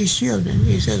wife and these children?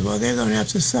 He says, well, they're going to have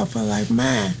to suffer like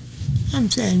mine. I'm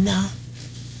saying, no,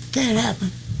 can't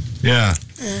happen. Yeah.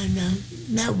 And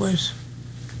that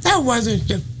wasn't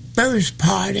the first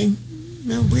parting.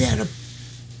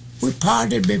 We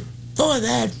parted before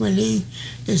that when he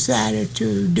decided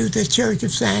to do the Church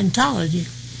of Scientology.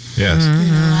 Yes.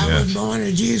 I was born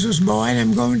a Jesus boy and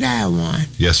I'm going to die one.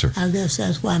 Yes, sir. I guess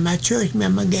that's why my church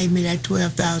member gave me that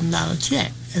 $12,000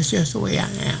 check. That's just the way I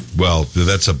am. Well,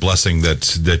 that's a blessing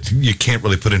that you can't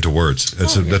really put into words.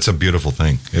 That's a beautiful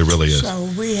thing. It really is. So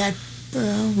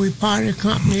we parted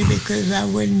company because I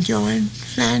wouldn't join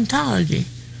Scientology.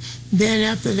 Then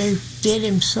after they did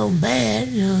him so bad,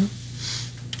 man,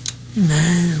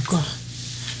 God,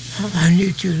 I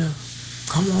need you to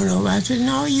come on over. I said,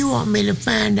 no, you want me to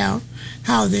find out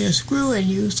how they're screwing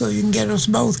you so you can get us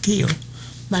both killed.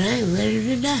 But I ain't ready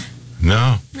to die.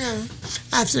 No.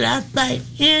 I said, I fight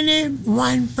any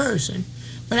one person,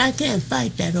 but I can't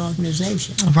fight that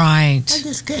organization. Right. I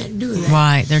just can't do that.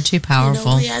 Right. They're too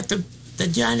powerful. We had the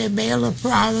Johnny Baylor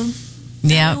problem.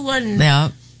 Yeah.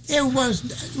 It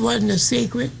wasn't a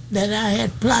secret that I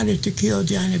had plotted to kill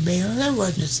Johnny Baylor. That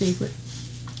wasn't a secret.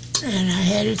 And I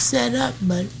had it set up,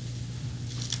 but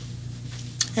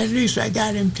at least I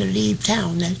got him to leave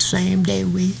town that same day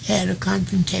we had a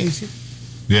confrontation.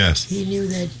 Yes. He knew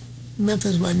that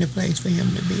Memphis wasn't the place for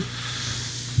him to be.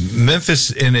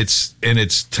 Memphis,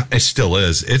 it still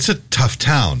is. It's a tough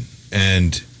town,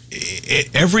 and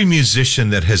every musician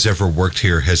that has ever worked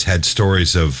here has had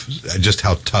stories of just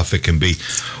how tough it can be.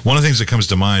 One of the things that comes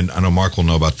to mind, I know Mark will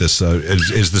know about this,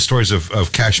 is the stories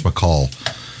of Cash McCall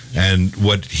and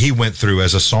what he went through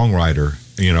as a songwriter,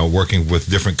 working with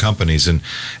different companies, and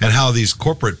how these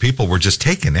corporate people were just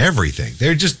taking everything.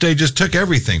 They just took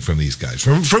everything from these guys,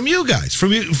 from you guys,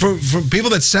 from people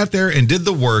that sat there and did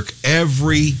the work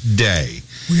every day.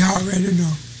 We already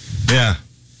know. Yeah.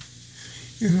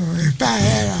 If I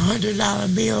had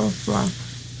 $100 bill for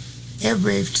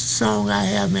every song I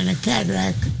have in a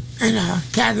catalog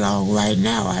right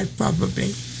now, I'd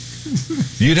probably.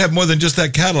 You'd have more than just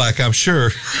that Cadillac, I'm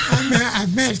sure. I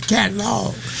meant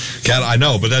catalog. I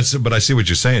know, but I see what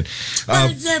you're saying.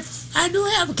 I do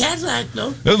have a Cadillac,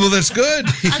 though. Well, that's good.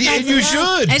 And you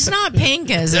should. It's not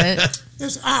pink, is it?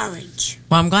 It's orange.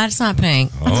 Well, I'm glad it's not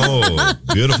pink. Oh,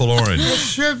 beautiful orange. It's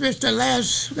sure it's the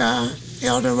last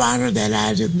Eldorado that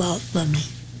Isaac bought for me.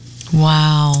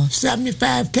 Wow.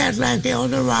 75 Cadillac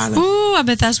Eldorado. Ooh, I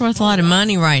bet that's worth a lot of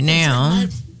money right now.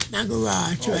 My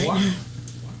garage right now.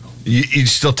 You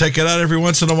still take it out every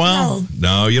once in a while?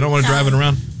 No, you don't want to drive it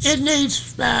around? It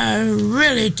needs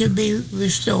really to be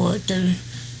restored.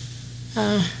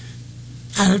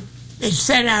 It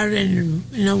sat out in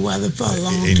the weather for a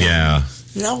long time. Yeah.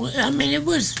 I mean, it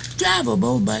was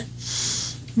drivable, but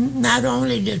not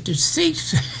only did the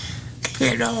seats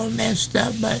get all messed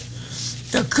up, but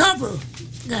the cover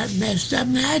got messed up,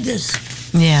 and I just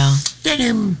didn't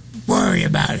even worry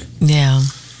about it. Yeah.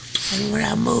 And when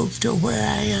I moved to where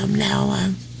I am now,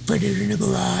 I put it in the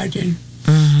garage, and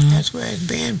that's where it's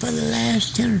been for the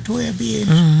last 10 or 12 years.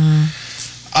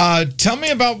 Tell me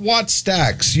about Watt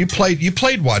Stacks. You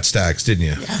played Watt Stacks, didn't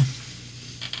you? Yeah.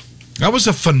 That was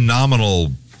a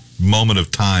phenomenal moment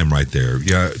of time right there.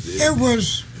 Yeah. It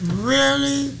was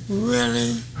really,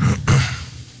 really,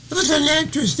 it was an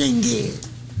interesting gig.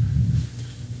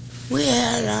 We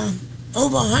had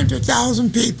over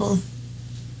 100,000 people,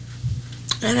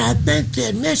 and I think the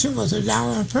admission was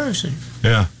 $1 a person.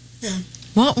 Yeah. Yeah.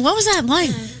 What was that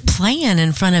like, playing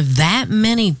in front of that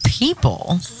many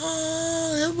people?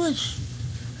 It was...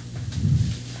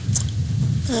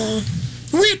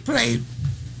 we played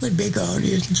with big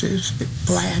audiences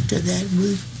prior to that.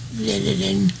 We did it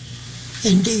in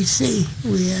D.C.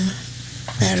 We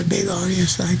had a big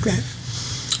audience like that.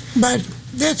 But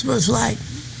this was like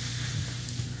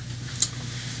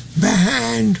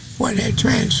behind what had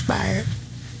transpired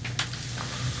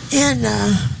in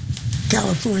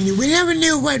California. We never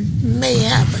knew what may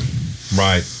happen.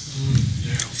 Right.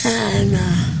 And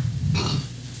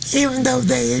even though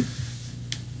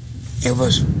it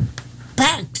was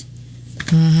packed,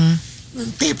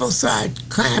 when people started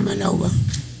climbing over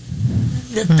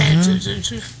the fences and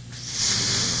stuff,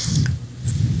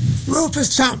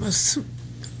 Rufus Thomas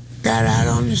got out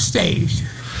on the stage.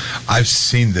 I've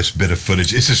seen this bit of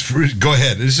footage. Go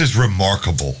ahead. This is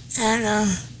remarkable. And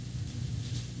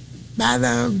by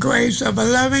the grace of a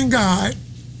loving God,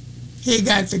 he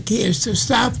got the kids to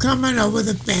stop coming over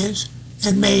the fence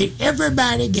and made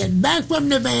everybody get back from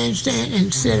the bandstand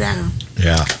and sit down.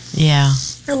 Yeah. Yeah.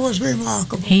 It was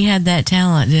remarkable. He had that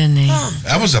talent, didn't he?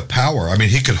 That was a power. I mean,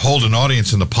 he could hold an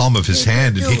audience in the palm of his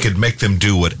hand, and he could make them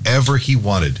do whatever he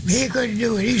wanted. He could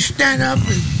do it. He'd stand up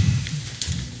and...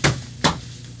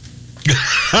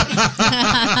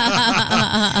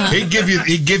 he'd give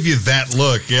you that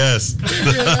look, yes.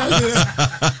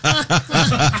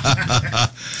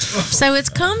 So it's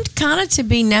come kind of to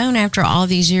be known after all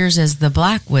these years as the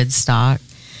Black Woodstock.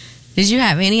 Did you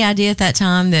have any idea at that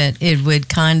time that it would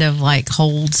kind of like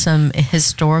hold some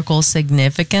historical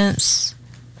significance?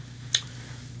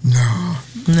 No.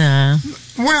 No.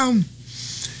 Well,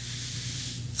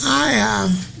 I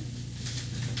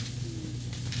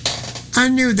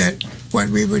knew that what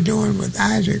we were doing with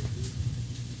Isaac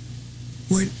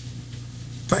would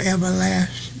forever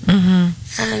last.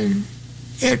 And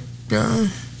it,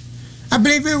 I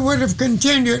believe it would have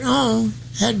continued on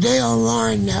had Dale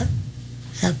Warren not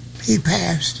he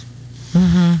passed.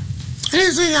 And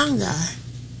he's a young guy.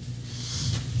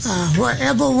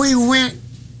 Wherever we went,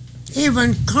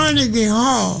 even Carnegie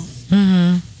Hall,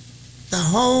 the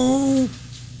whole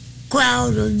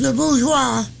crowd of the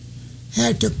bourgeois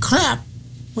had to clap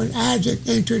when Isaac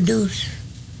introduced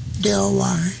Dale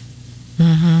Warren.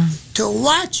 To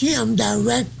watch him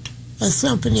direct a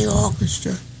symphony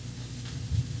orchestra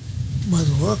was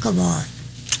a work of art.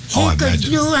 He could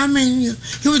do, I mean,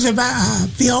 he was a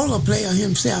viola player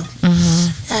himself.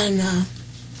 And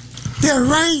the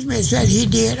arrangements that he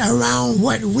did around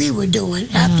what we were doing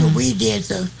after we did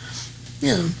the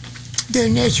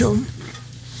initial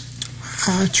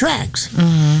tracks,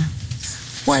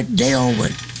 what Dale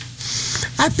would,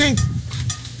 I think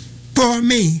for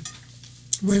me,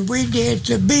 when we did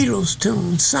the Beatles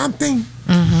tune, Something,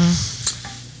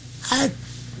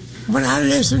 when I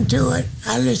listened to it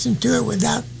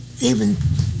without even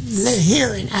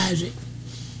hearing Isaac.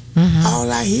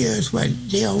 All I hear is what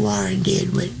Dale Warren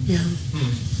did with,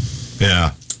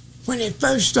 Yeah. When it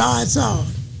first starts off,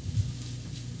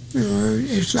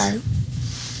 it's like,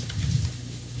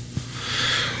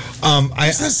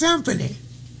 it's a symphony.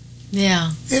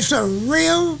 Yeah. It's a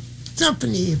real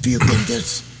symphony if you can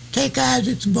just take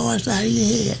Isaac's voice out of your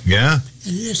head. Yeah.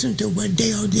 And listen to what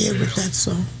Dale did with that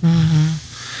song.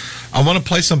 I want to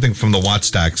play something from the Watt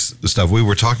Stacks stuff. We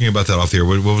were talking about that off the air.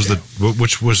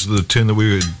 Which was the tune that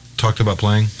we talked about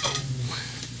playing?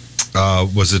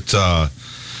 Was it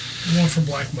One from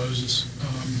Black Moses.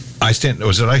 I stand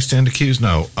accused?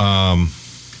 No.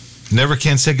 Never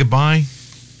Can Say Goodbye?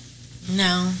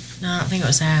 No, I don't think it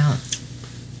was out.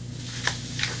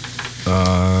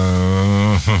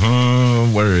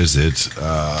 Where is it?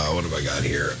 What have I got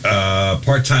here?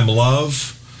 Part-Time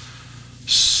Love,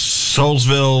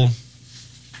 Soulsville,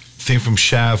 theme from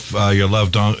Shaft, Your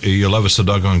Love Is So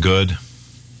Doggone Good.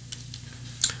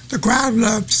 The crowd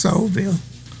loved Soulsville.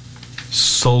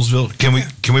 Can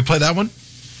we play that one?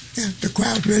 Yeah, the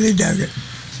crowd really dug it.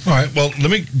 All right, well,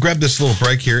 let me grab this little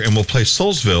break here, and we'll play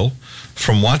Soulsville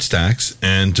from Wattstax,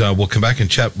 and we'll come back and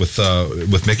chat with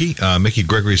Mickey. Mickey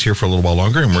Gregory's here for a little while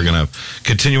longer, and we're going to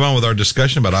continue on with our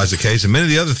discussion about Isaac Hayes and many of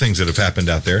the other things that have happened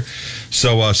out there.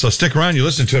 So stick around. You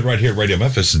listen to it right here at Radio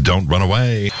Memphis. Don't run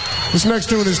away. This next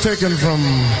tune is taken from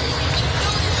the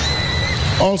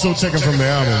album,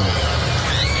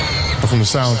 from the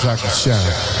soundtrack of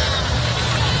Shaft.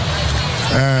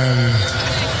 And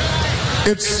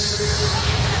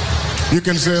you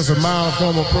can say it's a mild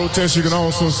form of protest. You can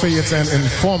also say it's an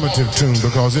informative tune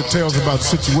because it tells about the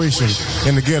situation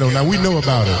in the ghetto. Now, we know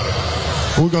about it.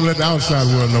 But we're going to let the outside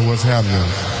world know what's happening.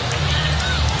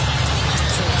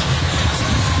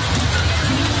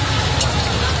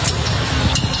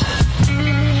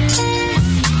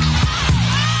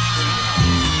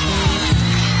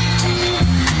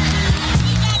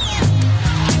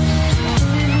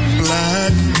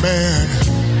 Black man,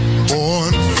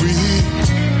 born free.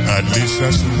 At least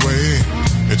that's the way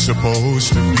it's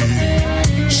supposed to be.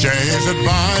 Shames that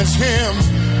binds him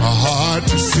are hard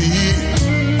to see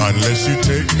unless you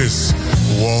take this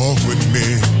walk with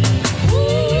me.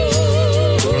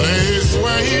 Place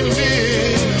where he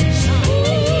lives,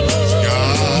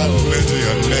 got plenty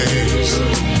of names.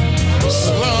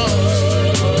 Slums,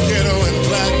 ghetto, and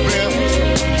black belt,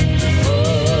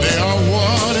 they are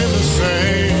one and the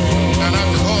same, and I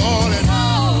call it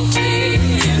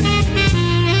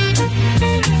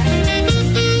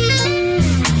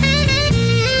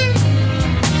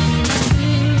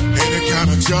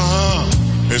job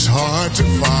is hard to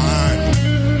find.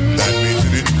 That means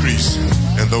an increase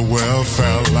in the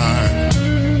welfare line.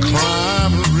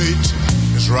 Crime rate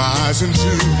is rising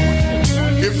too.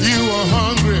 If you were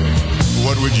hungry,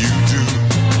 what would you do?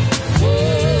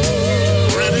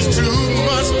 Rent is too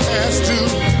much past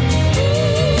due,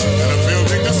 and a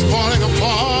building that's falling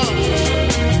apart.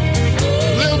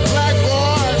 Little black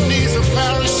boy needs a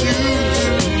pair of shoes,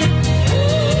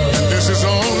 and this is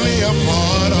only a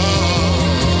part of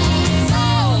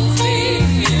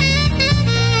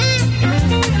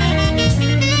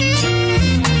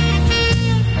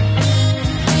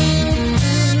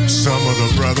the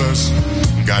brothers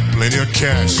got plenty of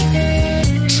cash.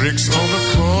 Tricks on the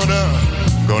corner,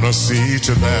 gonna see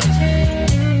to that.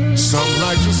 Some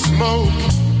like to smoke,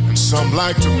 and some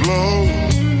like to blow.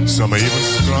 Some are even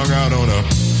strung out on a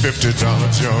 $50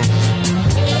 joke.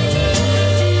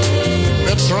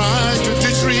 They're trying to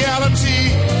ditch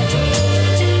reality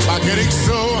by getting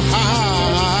so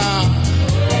high,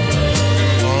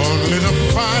 only to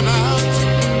find out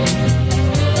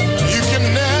you can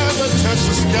never touch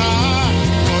the sky.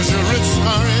 Your rich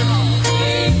are in.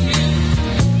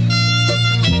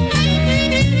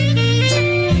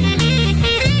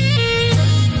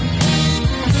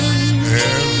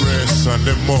 Every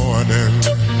Sunday morning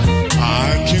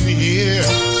I can hear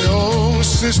the old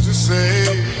sister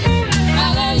say,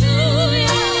 hallelujah,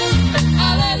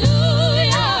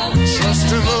 hallelujah, trust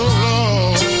in the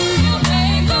Lord.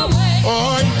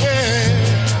 Oh yeah,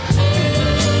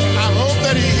 I hope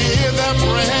that he hear their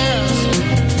prayers.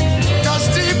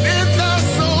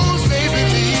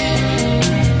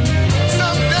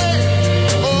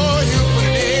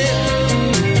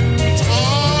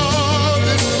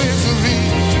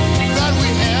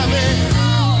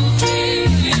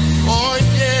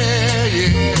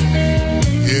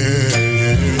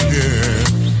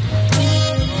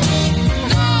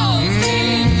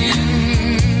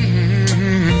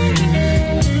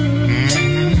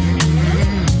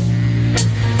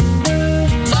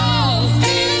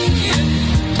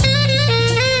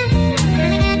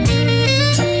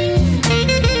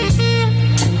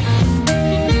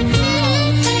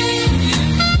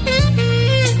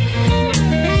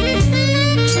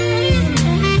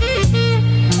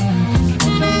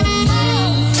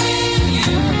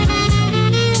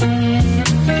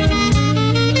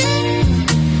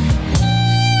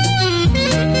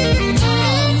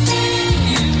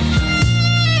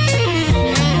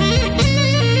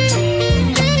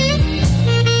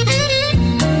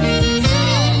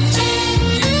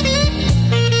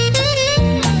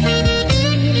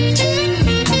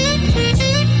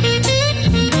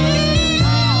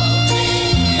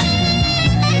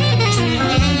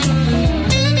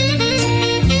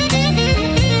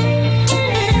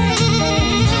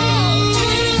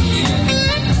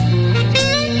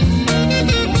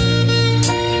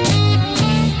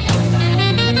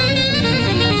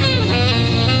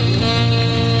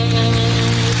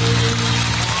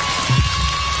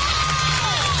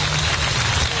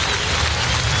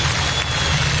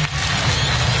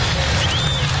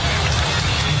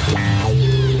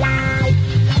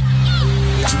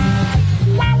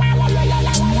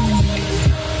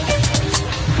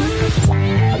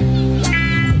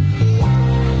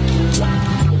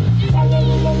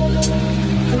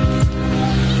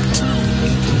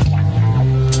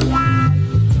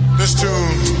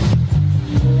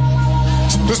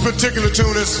 particular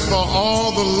tune is for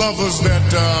all the lovers that,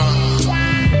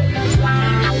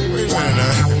 wait a minute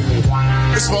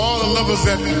now. It's for all the lovers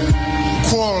that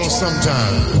quarrel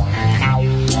sometime.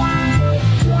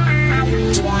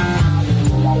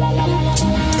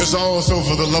 It's also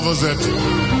for the lovers that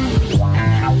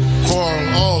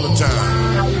quarrel all the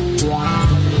time.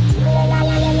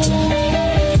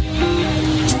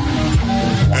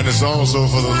 And it's also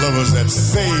for the lovers that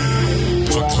say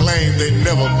or claim they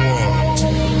never quarrel.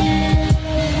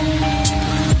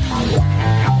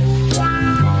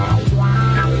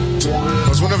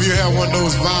 Because whenever you have one of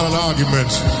those violent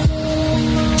arguments,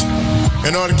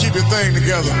 in order to keep your thing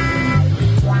together,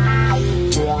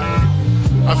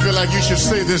 I feel like you should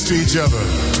say this to each other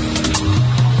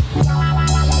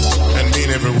and mean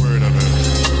every word of it.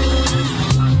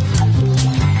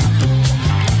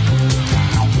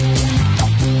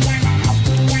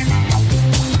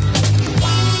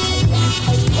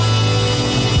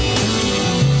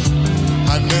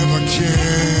 I never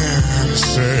can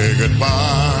say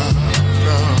goodbye.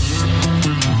 No.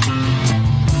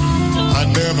 I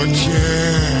never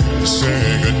can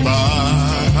say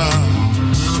goodbye.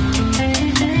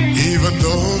 Even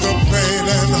though the pain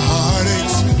and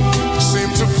heartaches seem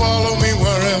to follow me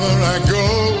wherever I go,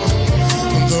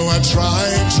 though I try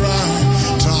and try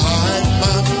to hide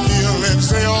my feelings,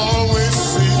 they always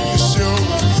seem to show.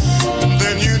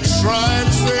 Then you try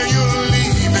and say you're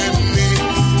leaving me,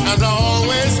 and I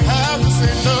always have to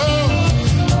say no.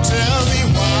 Tell me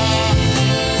why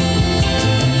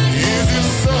is it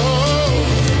so?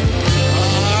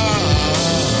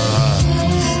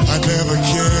 I never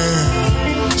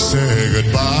can say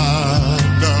goodbye,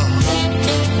 no.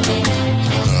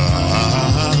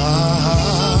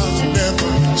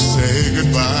 Never say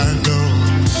goodbye, no.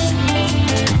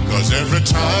 'Cause every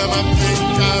time I think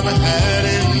I've had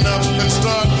enough and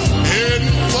start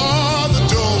heading for the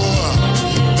door,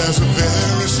 there's a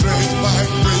very strange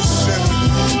vibration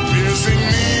piercing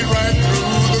me right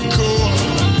through the core.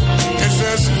 It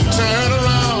says, turn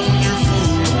around, you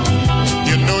fool.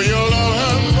 You know you'll all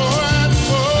have more and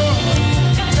more.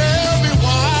 Tell me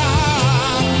why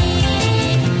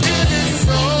it is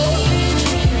so.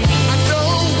 I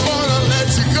don't want to let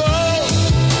you go.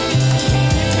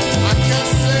 I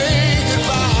can't say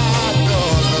goodbye, no,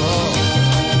 no.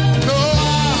 No,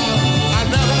 I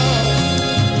never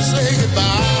say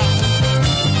goodbye.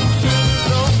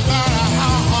 No matter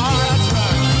how hard I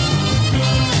try.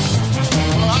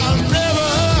 Oh, I'll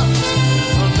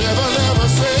never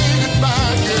say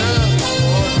goodbye, girl.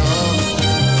 Oh, no.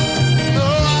 No,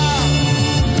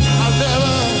 I'll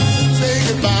never say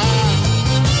goodbye.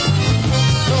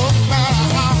 No matter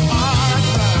how hard I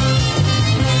try.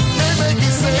 Can't make me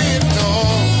say it, no.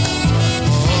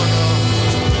 Oh, no.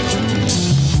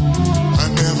 I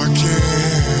never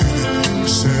can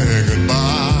say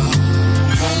goodbye.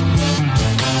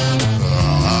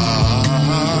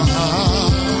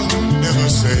 Never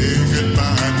say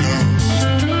goodbye, no.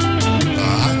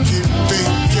 I keep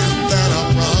thinking that our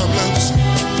problems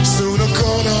soon are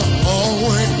gonna all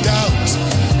work out.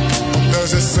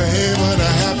 There's the same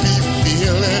unhappy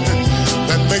feeling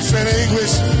that makes that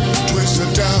anguish twist of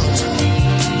doubt.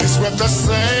 It's with the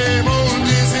same old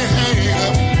dizzy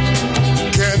hang-up.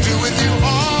 Can't do with you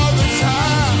all the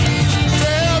time.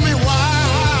 Tell me why.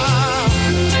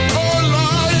 Oh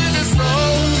Lord, it is so.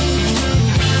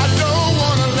 I don't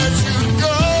wanna let you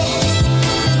go.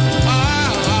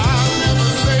 I'll never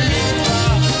say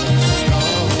goodbye. No,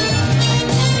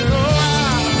 no,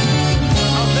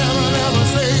 I'll never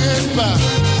say goodbye.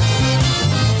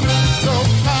 No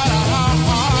matter how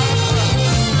hard I try,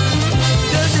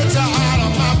 can't get you out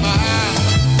of my mind.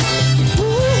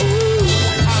 Ooh,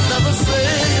 I'll never say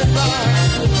goodbye.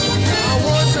 I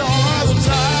want you all the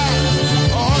time.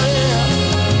 Oh yeah,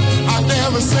 I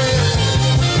never say it.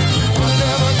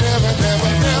 I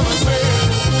never say it.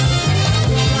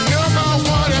 You're my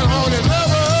one and only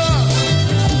lover.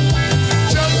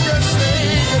 Just can't say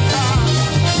goodbye.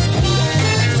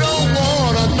 Don't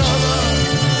want another.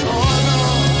 Oh no,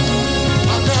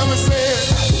 I'll never say it.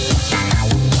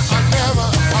 I'll never.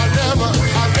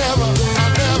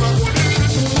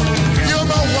 You're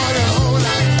my one and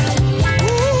only.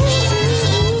 Ooh,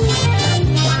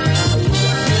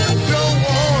 don't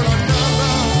want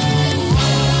another.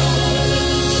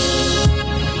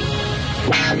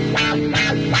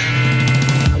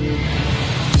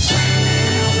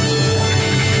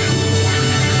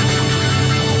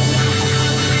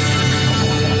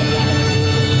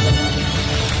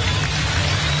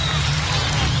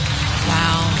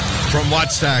 Wow. From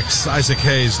Wattstax, Isaac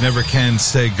Hayes, Never Can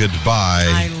Say Goodbye.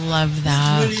 I love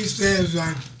that. What he says,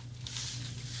 like,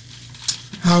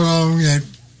 how long that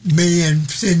me and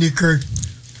Sidney Kirk,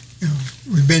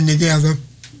 we've been together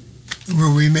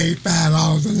where we made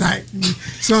 $5 a night. And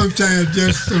sometimes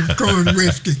just some corn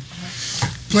whiskey.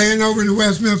 Playing over in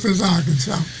West Memphis,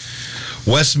 Arkansas.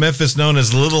 West Memphis, known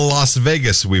as Little Las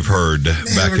Vegas, we've heard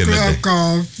back in the day. They had a club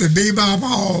called the Bebop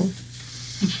Hall.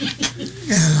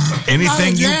 And, a lot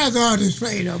of jazz artists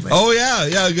played over there. Oh,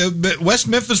 yeah. West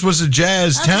Memphis was a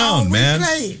jazz town, man.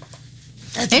 Played.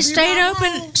 It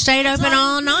stayed open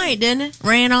all night, didn't it?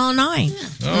 Ran all night.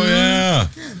 Yeah. Oh, yeah.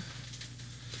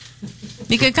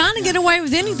 You could kind of get away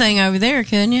with anything over there,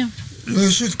 couldn't you?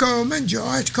 Lucius Coleman,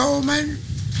 George Coleman,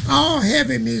 all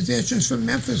heavy musicians from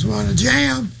Memphis want to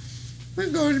jam. We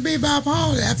go to Bebop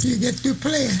Hall after you get through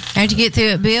playing. After you get through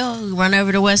at Bill, run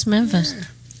over to West Memphis. Yeah.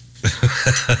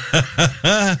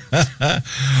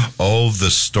 Oh,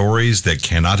 the stories that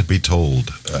cannot be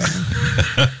told.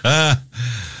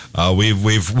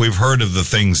 We've heard of the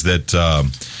things that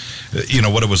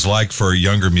what it was like for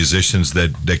younger musicians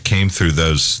that came through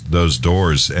those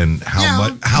doors, and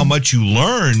how much you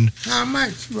learn. How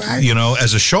much, right?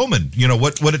 As a showman,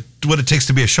 what it takes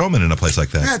to be a showman in a place like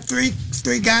that. I had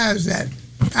three guys that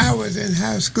I was in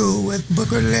high school with: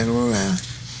 Booker Little,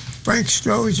 Frank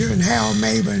Strozier, and Hal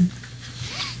Mabin.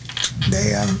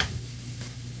 They,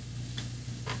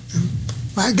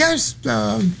 I guess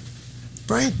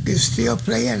Frank is still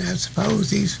playing. I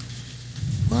suppose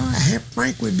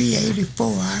Frank would be 84.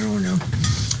 I don't know.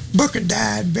 Booker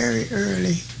died very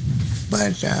early,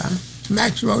 but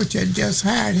Max Roach had just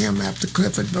hired him after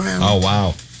Clifford Brown. Oh,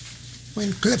 wow.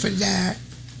 When Clifford died,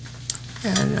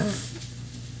 and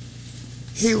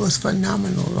he was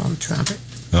phenomenal on trumpet.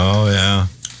 Oh, yeah.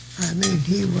 I mean,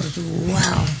 he was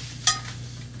wow.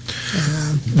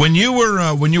 When you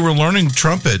were learning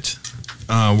trumpet,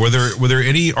 were there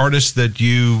any artists that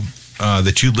you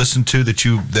listened to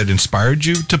that inspired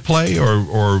you to play,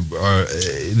 or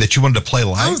that you wanted to play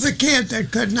live? I was a kid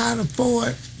that could not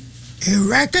afford a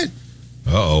record.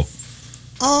 Uh-oh.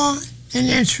 Or an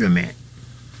instrument.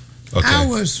 Okay. I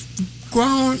was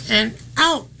grown and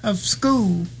out of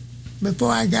school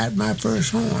before I got my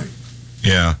first horn.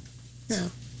 Yeah. Yeah.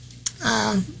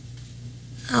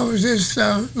 I was this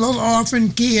little orphan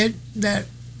kid that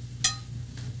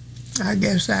I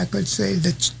guess I could say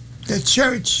the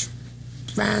church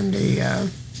finally.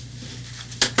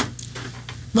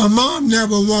 My mom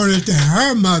never wanted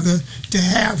her mother to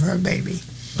have her baby.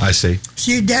 I see.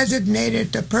 She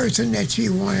designated the person that she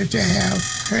wanted to have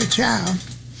her child.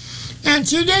 And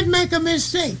she didn't make a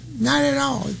mistake. Not at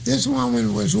all. This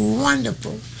woman was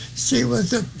wonderful. She was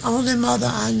the only mother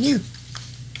I knew.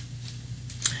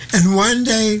 And one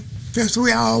day, because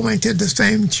we all went to the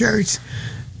same church,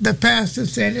 the pastor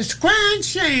said, "It's a crying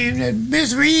shame that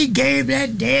Miss Reed gave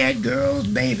that dead girl's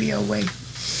baby away."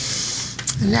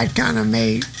 And that kind of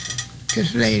made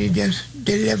this lady just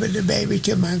deliver the baby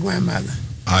to my grandmother.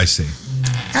 I see.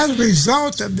 As a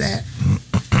result of that,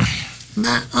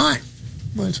 my aunt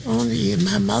was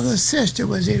my mother's sister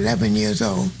was 11 years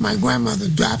old. My grandmother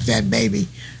dropped that baby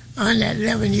on that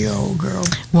 11-year-old girl.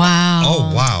 Wow.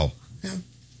 Oh, wow.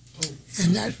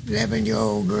 And that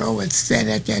 11-year-old girl would sit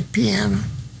at that piano.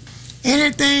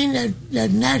 Anything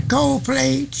that Nat Cole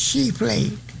played, she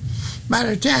played. By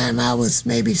the time I was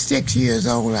maybe 6 years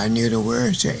old, I knew the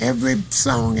words to every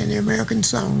song in the American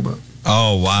Songbook.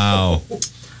 Oh, wow.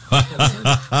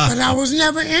 But I was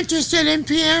never interested in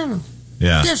piano.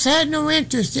 Yeah. Just had no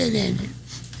interest in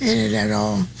it at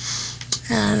all.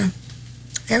 And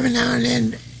every now and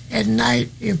then at night,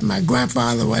 if my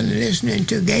grandfather wasn't listening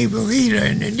to Gabriel Healer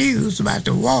in the news about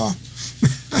the war,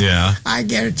 yeah, I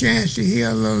get a chance to hear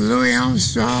a little Louis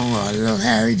Armstrong or a little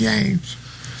Harry James.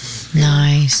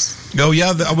 Nice. Oh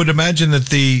yeah, I would imagine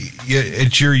that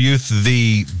at your youth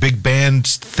the big band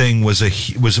thing was a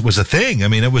thing. I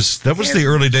mean, that was the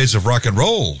early days of rock and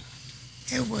roll.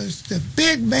 It was the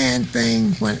big band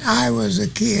thing when I was a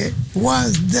kid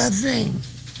was the thing.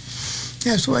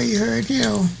 That's what you heard,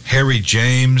 Harry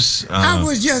James. I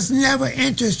was just never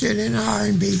interested in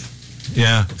R&B.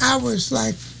 Yeah. I was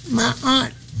like, my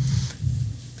aunt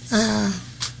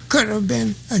could have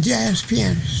been a jazz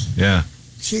pianist. Yeah.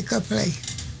 She could play.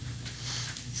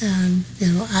 And,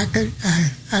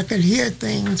 I could hear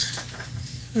things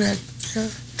that,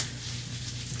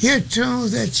 hear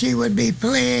tunes that she would be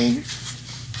playing.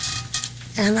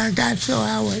 And I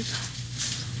would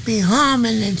be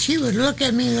humming and she would look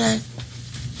at me like,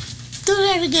 "Do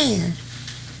that again."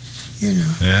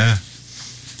 Yeah.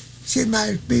 She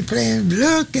might be playing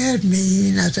 "Look at Me,"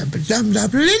 and I said, "Thumbs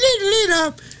up, lit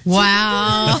up."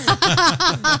 Wow.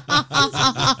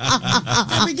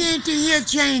 I began to hear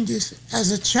changes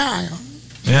as a child.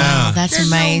 Yeah. Wow, that's There's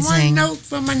amazing. No one note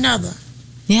from another.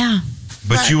 Yeah.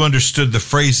 But you understood the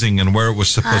phrasing and where it was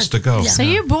supposed to go. Yeah. So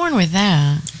you're born with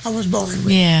that. I was born with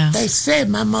Yeah. it. They said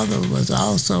my mother was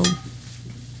also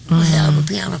a hell of a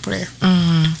piano player.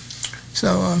 Mm-hmm.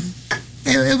 So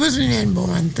it was an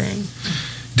inborn thing.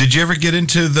 Did you ever get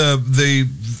into the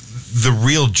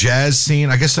real jazz scene?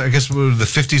 I guess the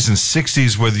 50s and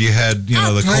 60s where you had the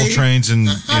Coltrane's and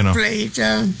I played.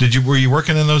 Were you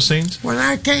working in those scenes? When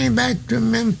I came back to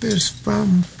Memphis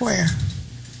from where?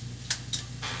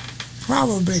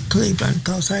 Probably Cleveland,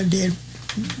 because I did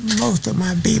most of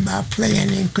my bebop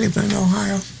playing in Cleveland,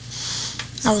 Ohio.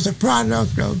 I was a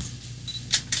product of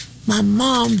my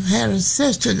mom had a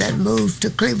sister that moved to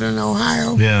Cleveland,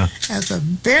 Ohio as a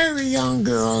very young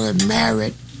girl and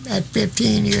married at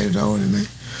 15 years older than me.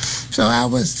 So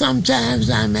sometimes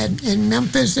I'm in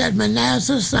Memphis at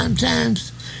Manassas,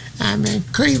 sometimes I'm in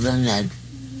Cleveland at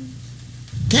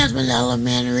Kensman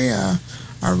Elementary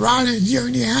or Rollins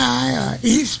Junior High or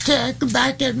East Tech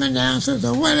back at Manassas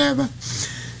or whatever.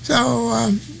 So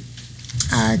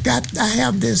I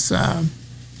have this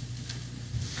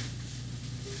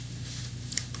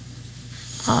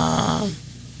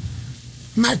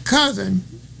my cousin,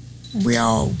 we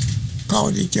all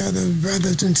called each other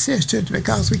brothers and sisters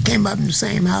because we came up in the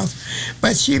same house,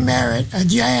 but she married a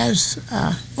jazz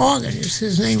organist.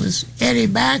 His name was Eddie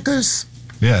Backus.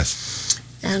 Yes.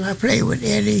 And I played with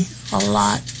Eddie a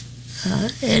lot.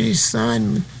 Eddie's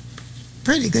son,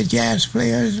 pretty good jazz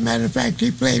player. As a matter of fact,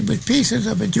 he played with Pieces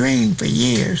of a Dream for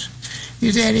years.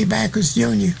 He's Eddie Backus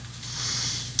Jr.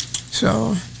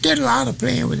 So did a lot of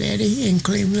playing with Eddie in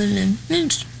Cleveland and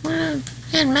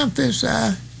in Memphis.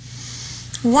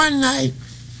 One night,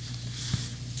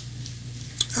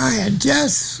 I had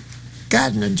just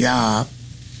gotten a job,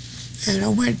 and I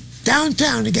went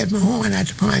downtown to get my horn at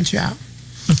the pawn shop.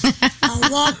 I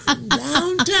walked from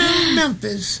downtown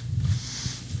Memphis.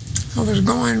 I was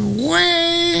going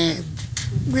way.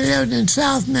 We lived in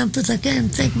South Memphis. I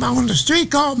can't think. On the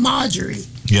street called Marjorie.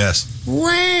 Yes.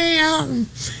 Way out,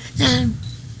 and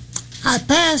I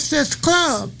passed this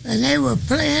club, and they were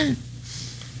playing.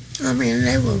 I mean,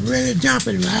 they were really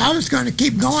jumping. I was going to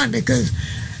keep going because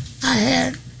I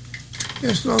had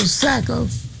this little sack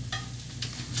of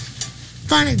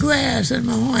funny grass in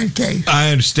my horn case. I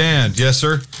understand. Yes,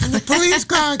 sir. And the police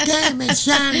car came and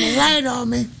shined the light on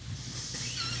me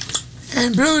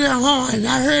and blew their horn.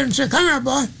 I heard them say, "Come here,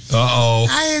 boy." Uh-oh.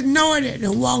 I ignored it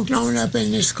and walked on up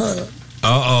in this club.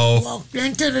 Uh-oh. Walked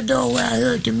into the door where I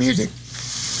heard the music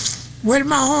with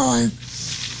my horn.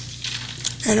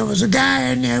 And there was a guy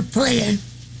in there playing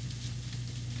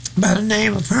by the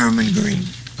name of Herman Green.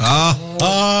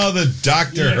 The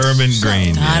Dr. Herman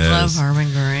Green. I love Herman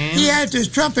Green. He had this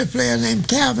trumpet player named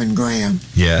Calvin Graham.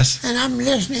 Yes. And I'm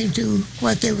listening to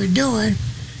what they were doing.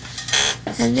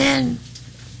 And then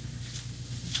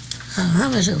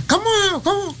Herman said, "Come on.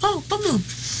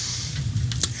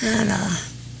 And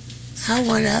I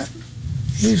went up.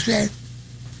 He said,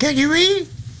 "Can you read?"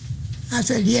 I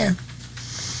said, "Yeah."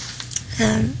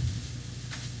 And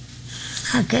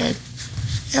I can't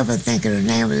ever think of the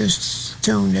name of this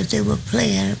tune that they were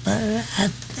playing, but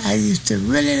I used to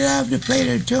really love to play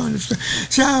the tune.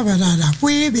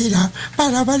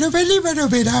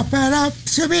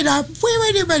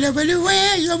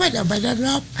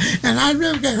 And I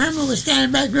looked at Herman was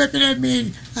standing back looking at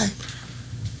me like,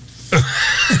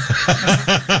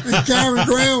 and Calvin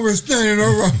Graham was standing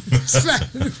over.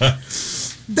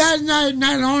 That night,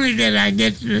 not only did I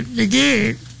get the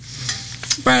gig,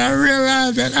 but I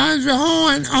realized that Andre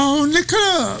Horn owned the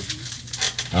club.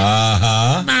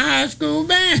 Uh-huh. My high school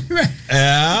band.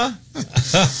 Yeah.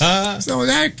 So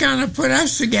that kind of put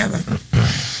us together.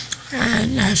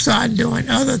 And I started doing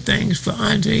other things for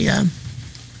Andre.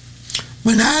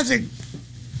 When Isaac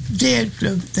did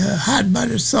the Hot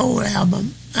Butter Soul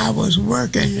album, I was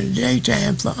working in the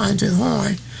daytime for Andre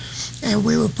Horn. And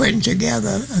we were putting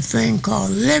together a thing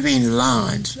called Living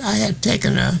Lawns. I had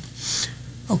taken a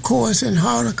course in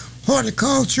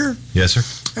horticulture. Yes, sir.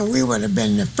 And we would have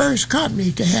been the first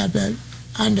company to have the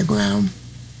underground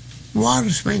water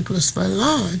sprinklers for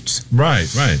lawns. Right.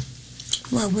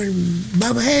 Well, when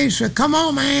Bubba Hayes said, "Come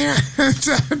on, man," I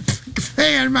started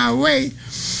paying my way.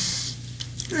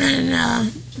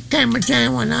 And came a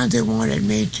time when Andre wanted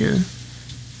me to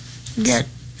get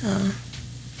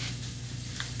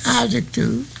Isaac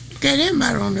to get him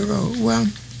out on the road. Well,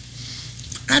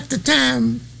 at the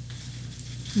time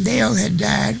Dale had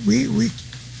died, we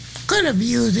could have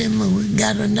used him when we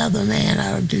got another man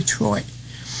out of Detroit.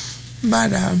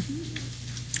 But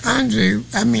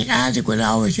Isaac would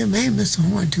always say, "Man, Mr.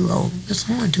 Horn too old. Mr.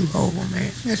 Horn too old,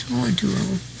 man. Mr. Horn too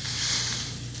old."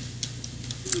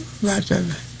 But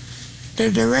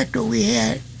the director we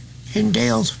had in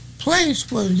Dale's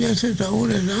place was just as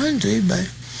old as Anzi, but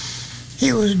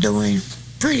he was doing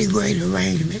pretty great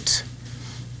arrangements.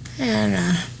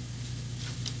 And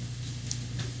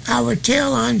I would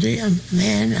tell Anzi,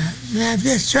 man, I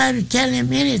just try to tell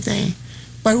him anything.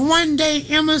 But one day,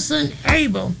 Emerson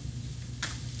Abel,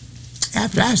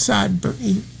 after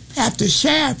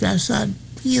Shaft, I started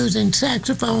using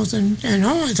saxophones and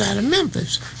horns out of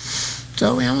Memphis.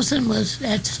 So Emerson was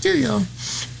at the studio.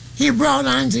 He brought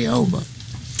Anzi over.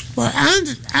 Well,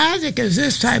 Isaac is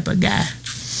this type of guy.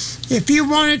 If you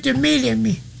wanted to meet him,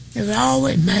 he was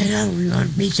always, man, I don't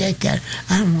want to meet that guy.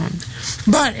 I don't want to.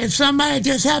 But if somebody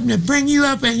just happened to bring you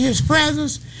up in his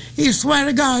presence, he swear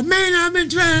to God, man, I've been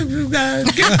trying to guys.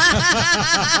 Just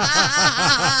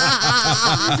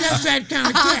that kind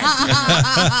of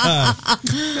cat.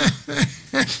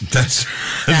 That's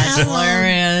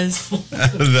hilarious.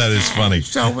 That is funny.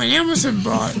 So when Emerson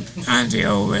brought Anzi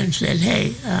over and said,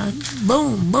 hey,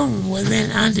 boom, boom, well then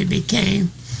Anzi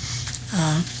became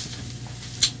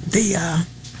the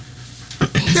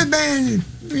band,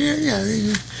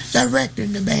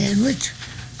 directing the band, which,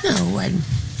 wasn't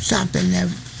something that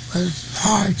was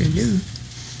hard to do.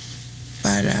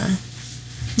 But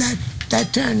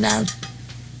that turned out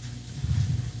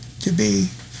to be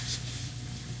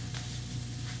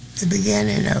the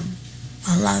beginning of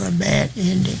a lot of bad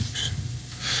endings.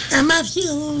 Am I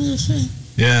still on this thing?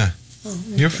 Yeah. Oh,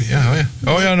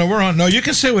 No, we're on. No, you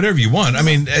can say whatever you want. I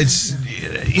mean, it's,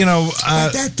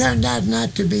 but that turned out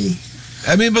not to be.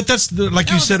 I mean, but that's,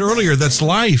 like you said earlier, that's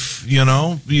life,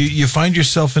 You find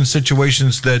yourself in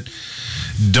situations that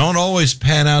don't always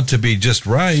pan out to be just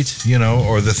right,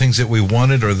 or the things that we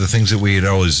wanted or the things that we had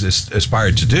always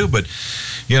aspired to do. But,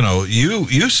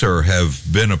 you, sir, have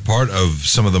been a part of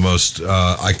some of the most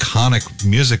iconic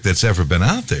music that's ever been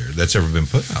out there, that's ever been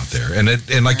put out there. And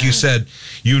like you said,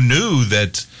 you knew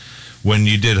that when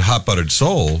you did Hot Buttered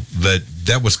Soul,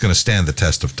 that was going to stand the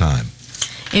test of time.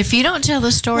 If you don't tell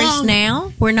the stories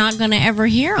now, we're not going to ever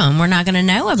hear them. We're not going to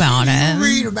know about it.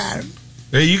 Read about it.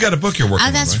 Hey, you got a book you're working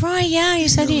on, that's right. Yeah, you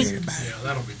said you. Read about it. Yeah,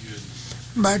 that'll be good.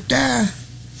 But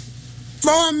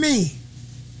for me,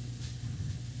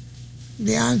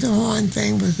 the Anzi Horn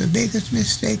thing was the biggest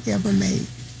mistake ever made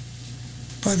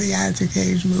for the Isaac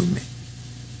Hayes movement.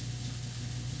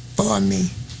 For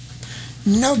me.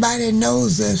 Nobody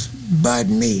knows this but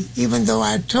me, even though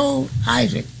I told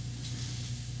Isaac.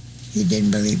 He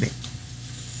didn't believe it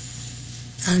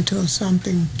until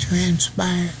something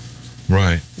transpired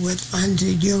with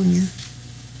Anzi Jr.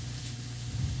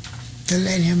 to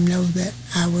let him know that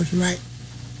I was right.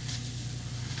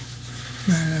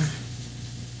 But,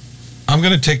 I'm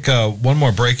going to take one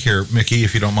more break here, Mickey,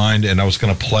 if you don't mind, and I was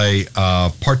going to play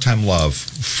Part-Time Love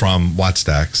from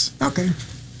Wattstax. Okay.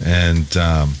 And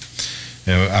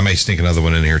I may sneak another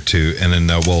one in here too, and then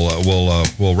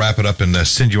we'll wrap it up and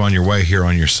send you on your way here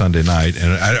on your Sunday night.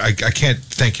 And I can't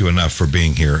thank you enough for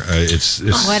being here. It's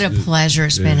what a pleasure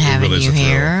it's been having you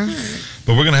here.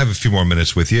 But we're gonna have a few more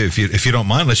minutes with you if you don't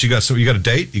mind. Unless you got a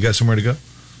date, you got somewhere to go.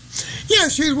 Yeah,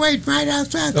 she's waiting right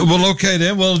outside. Well, okay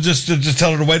then. We'll just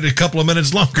tell her to wait a couple of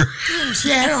minutes longer. She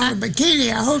had on a bikini.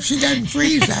 I hope she doesn't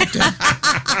freeze out there.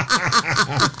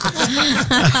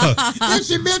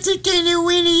 It's a Betsy Teeny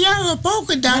Weeny yellow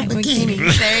polka dot bikini.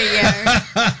 There you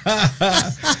go.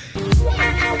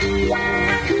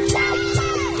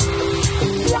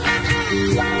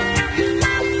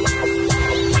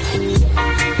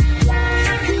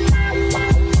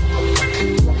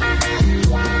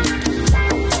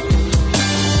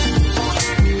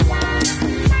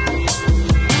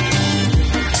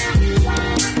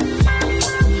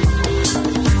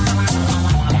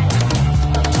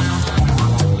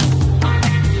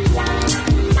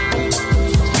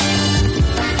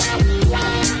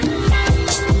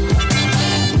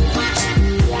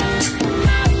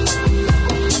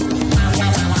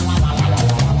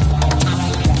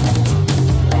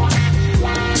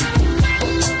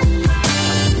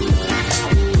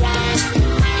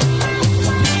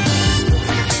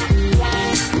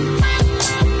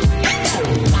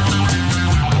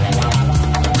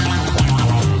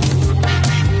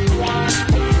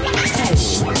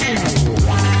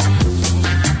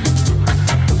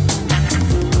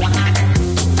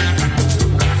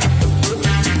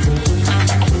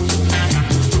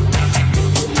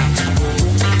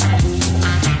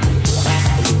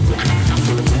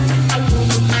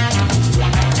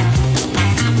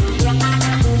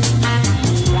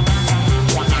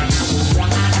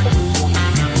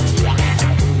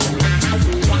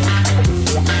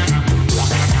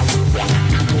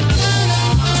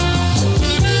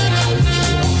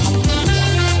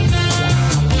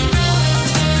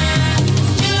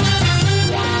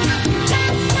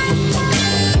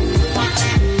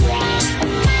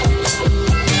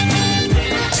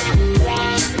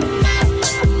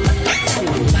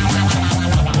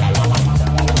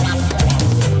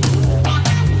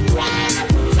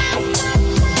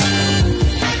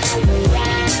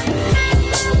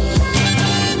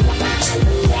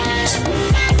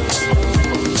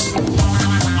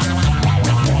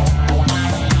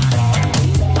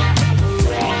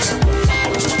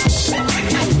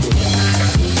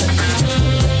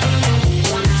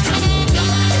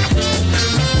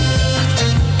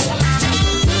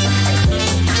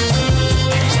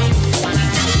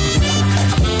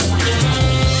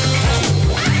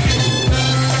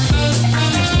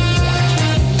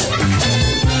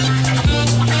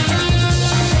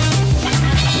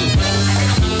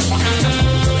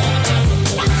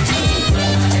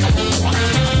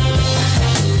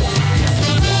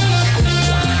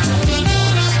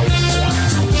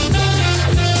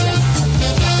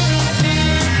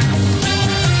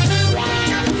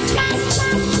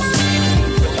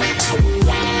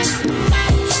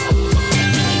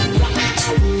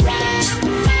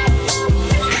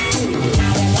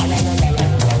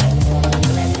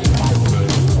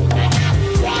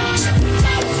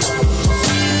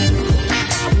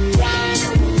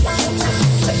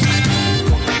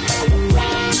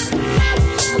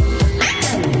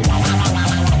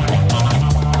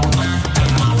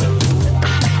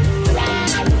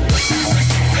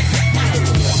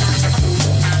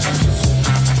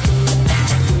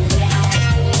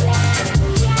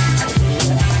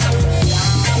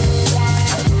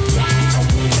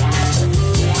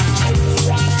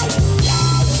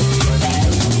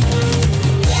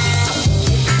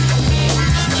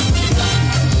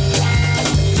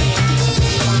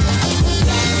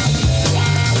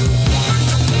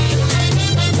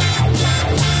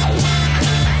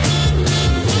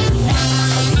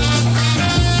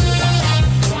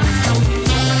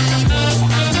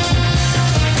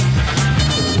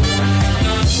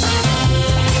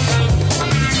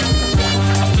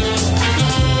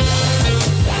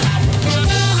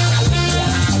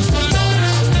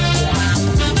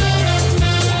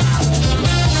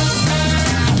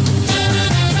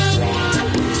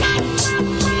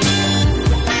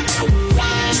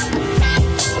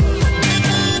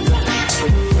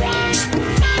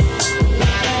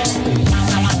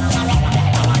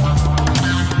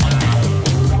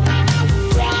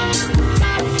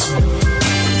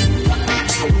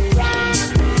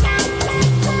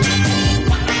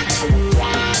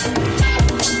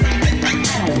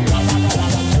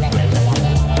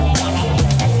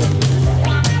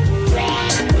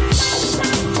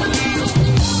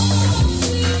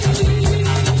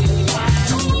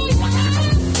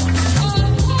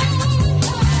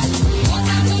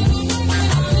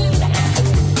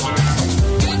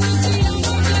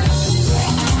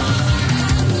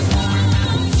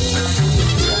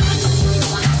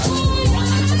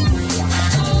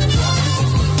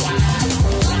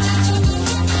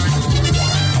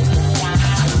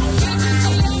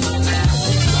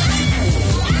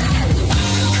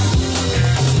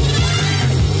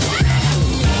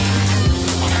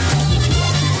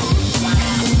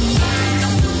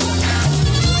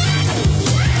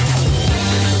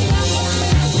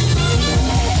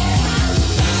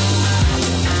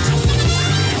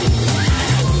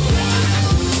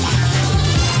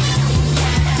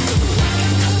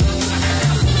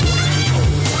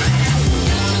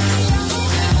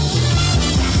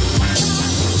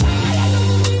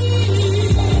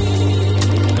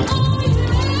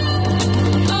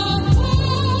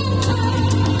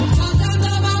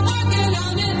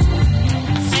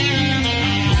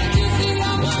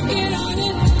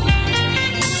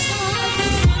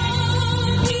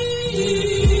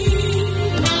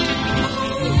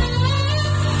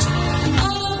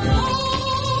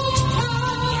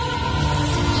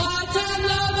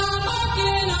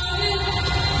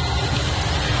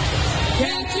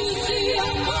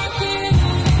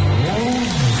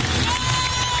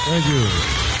 Thank you.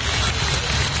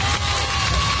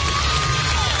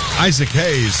 Isaac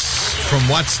Hayes from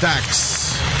Watt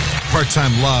Stacks,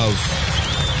 Part-Time Love.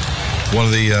 One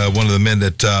of the men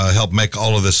that helped make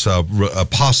all of this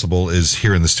possible is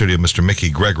here in the studio, Mr. Mickey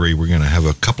Gregory. We're going to have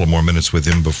a couple of more minutes with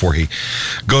him before he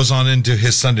goes on into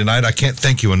his Sunday night. I can't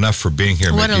thank you enough for being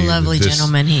here, What Mickey. a lovely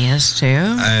gentleman he is, too.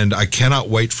 And I cannot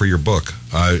wait for your book.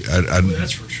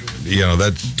 That's for sure. You know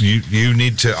that you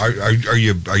need to. Are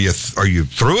you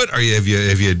through it?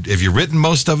 Have you written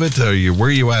most of it? Where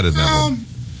are you at in that one?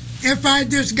 If I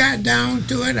just got down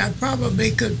to it, I probably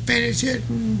could finish it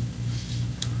in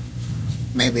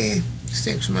maybe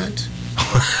 6 months.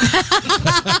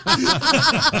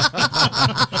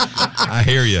 I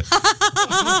hear you.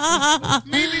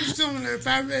 Maybe sooner if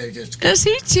I really just. Is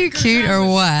he too cute or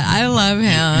what? I love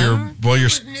him. It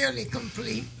was nearly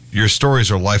complete. Your stories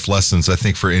are life lessons, I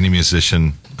think, for any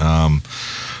musician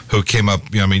who came up.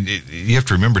 You know, I mean, you have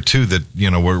to remember too that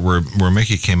where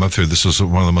Mickey came up through. This was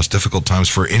one of the most difficult times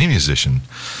for any musician.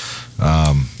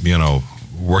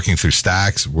 Working through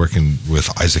Stax, working with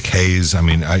Isaac Hayes. I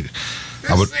mean, I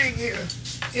would. This thing here,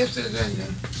 this is in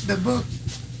the book.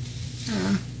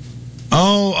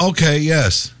 Oh, okay,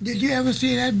 yes. Did you ever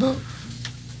see that book?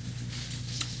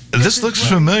 This looks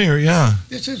familiar, yeah.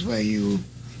 This is where you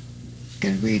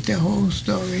can read the whole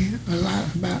story, a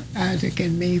lot about Isaac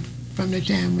and me from the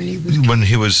time when he was kid. When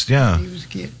he was, yeah. When he was a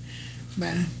kid.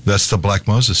 But, that's the Black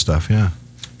Moses stuff, yeah.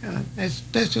 This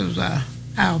was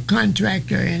our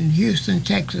contractor in Houston,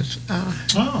 Texas.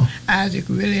 Isaac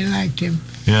really liked him.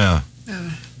 Yeah.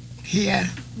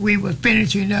 We were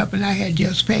finishing up, and I had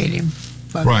just paid him.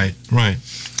 Right.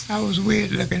 I was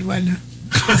weird looking, wasn't I?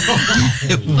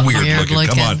 Weird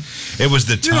looking. Come on. It was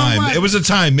the time. It was a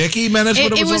time, Mickey. Man, that's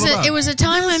what it was all about. It was a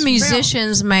time when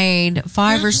musicians made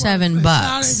 $5 or $7.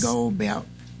 Solid gold belt,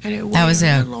 and it weighed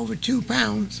a little over 2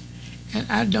 pounds. And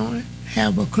I don't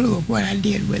have a clue of what I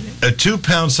did with it. A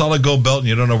 2-pound solid gold belt, and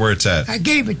you don't know where it's at. I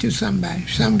gave it to somebody,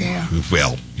 some gal.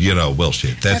 Well,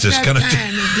 shit. That's just kind of. It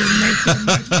didn't make that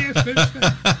much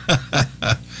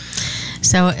difference.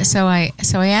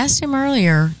 So I asked him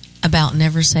earlier about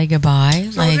Never Say Goodbye.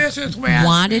 So this is where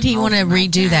why did he want to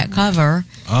redo that cover?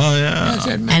 Oh, yeah.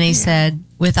 And he said,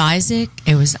 with Isaac,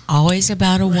 it was always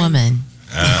about a woman.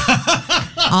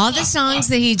 All the songs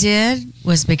that he did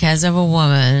was because of a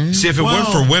woman. See, if it weren't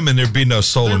for women, there'd be no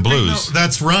soul and blues.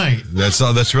 That's right.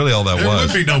 That's really all that was. There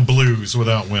would be no blues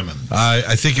without women.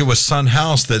 I think it was Son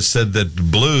House that said that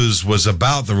blues was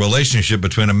about the relationship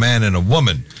between a man and a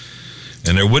woman.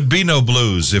 And there would be no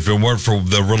blues if it weren't for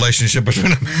the relationship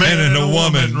between a man and a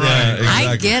woman. Right. Yeah, exactly.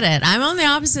 I get it. I'm on the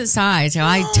opposite side, so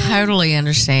I totally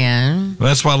understand. Well,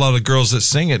 that's why a lot of girls that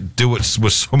sing it do it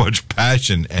with so much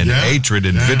passion and hatred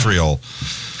and vitriol.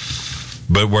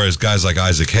 But whereas guys like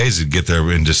Isaac Hayes would get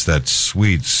there in just that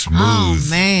sweet, smooth,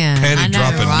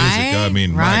 panty-dropping music. I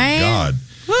mean, my God.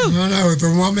 No,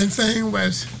 the woman thing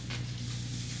was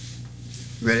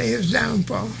really his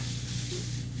downfall.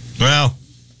 Well,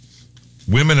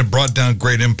 women have brought down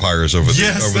great empires over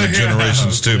the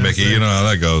generations too, Mickey. You know how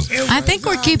that goes. I think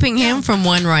we're keeping him from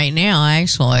one right now,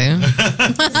 actually.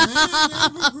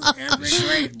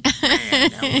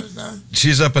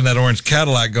 She's up in that orange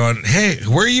Cadillac going, hey,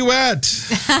 where are you at?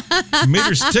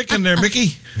 Meter's ticking there,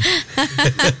 Mickey.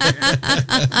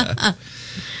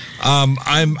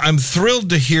 I'm thrilled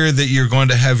to hear that you're going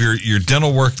to have your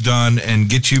dental work done and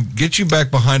get you back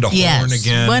behind a horn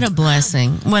again. What a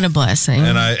blessing! What a blessing!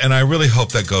 And I really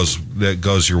hope that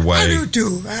goes your way. I do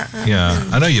too.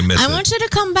 I know you miss it. I want you to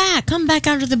come back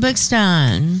after the book's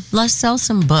done. Let's sell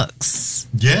some books.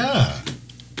 Yeah.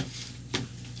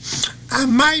 I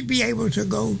might be able to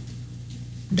go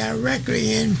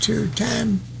directly into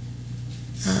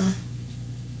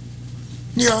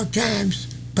New York Times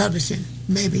publishing.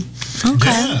 Maybe. Okay.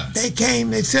 Yeah.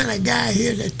 They sent a guy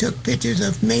here that took pictures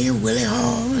of me, Willie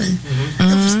Hall, and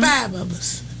there was 5 of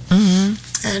us.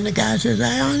 Mm-hmm. And the guy says,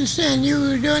 I understand you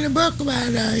were doing a book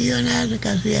about you and Isaac.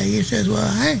 I said, yeah. He says, well,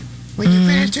 hey, when you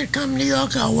finish it, come to New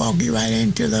York, I'll walk you right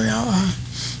into the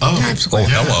Times Square. Oh,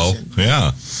 hello.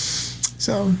 Yeah.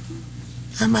 So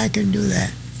I might can do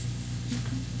that.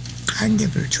 I can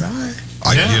give it a try.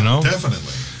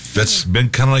 Definitely. That's been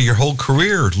kind of like your whole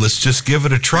career. Let's just give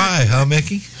it a try, huh,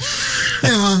 Mickey?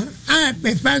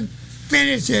 If I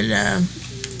finish it,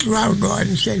 Robert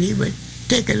Gordon said he would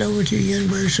take it over to the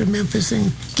University of Memphis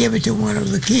and give it to one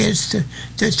of the kids to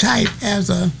type as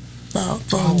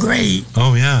for a grade.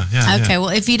 Oh, yeah. Okay, well,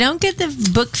 if you don't get the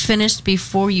book finished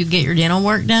before you get your dental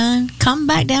work done, come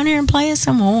back down here and play us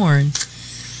some horn.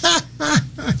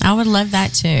 I would love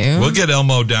that too. We'll get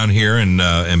Elmo down here and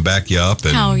back you up.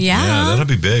 And, oh, yeah. Yeah, that'll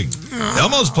be big.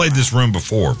 Elmo's played this room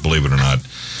before, believe it or not.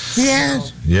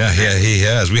 Yes. Yeah, he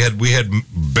has. We had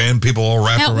band people all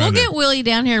wrapped Hell, around we'll it. get Willie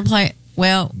down here to play.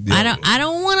 Well, Yeah. I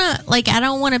don't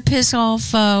want to piss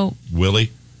off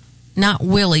Willie? not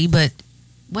Willie, but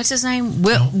what's his name?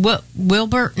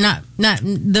 Wilbur? Not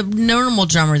the normal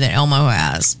drummer that Elmo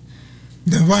has.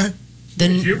 The what? The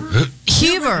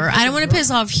Huber. I don't want to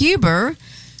piss off Huber.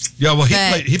 Yeah, well,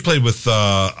 But- he played with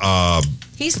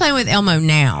He's playing with Elmo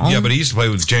now. yeah, but he used to play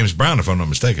with James Brown, if I'm not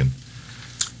mistaken.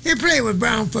 He played with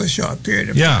Brown for a short period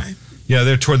of Yeah, time. yeah,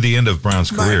 they're toward the end of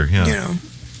Brown's But, career. Yeah, you know,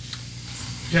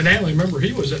 Yeah, Natalie, remember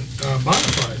he was at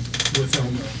Bonafide with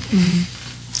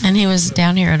Elmo. And he was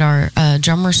down here at our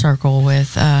drummer circle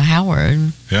with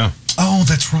Howard. yeah, Oh,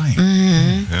 that's right.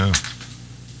 Mm-hmm. yeah.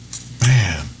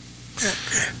 Man.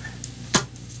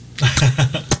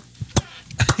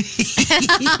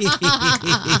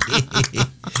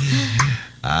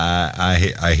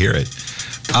 I hear it.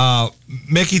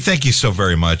 Mickey, thank you so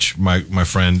very much, my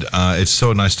friend. It's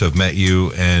so nice to have met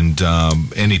you. And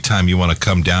anytime you want to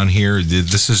come down here,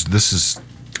 this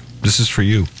is for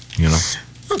you. You know.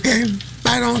 okay,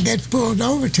 I don't get pulled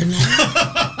over tonight.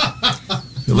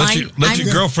 Let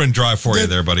your girlfriend drive for you,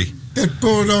 there, buddy. Get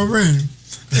pulled over and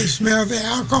they smell the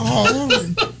alcohol.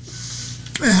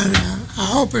 And I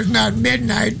hope it's not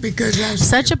midnight because that's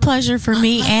Such a pleasure for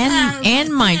me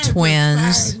and my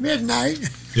twins. midnight.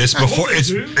 It's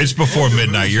before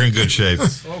midnight. You're in good shape.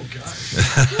 Oh,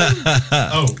 God.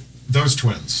 Oh, those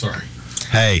twins. Sorry.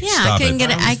 Hey, Yeah, stop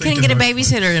I couldn't it. get a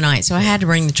babysitter tonight, so I had to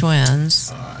bring the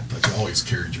twins. I thought you always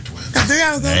carried your twins.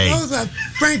 Those are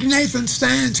Frank Nathan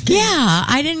Stein's kids. Yeah,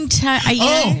 I didn't tell.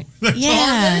 Yeah.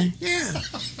 Yeah.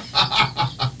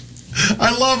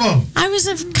 I love them. I was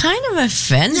kind of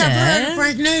offended. You ever heard of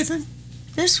Frank Nathan?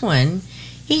 This one,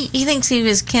 he thinks he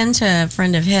was kin to a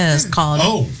friend of his called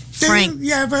Frank.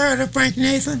 You ever heard of Frank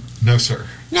Nathan? No, sir.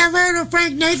 Never heard of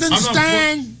Frank Nathan I'm not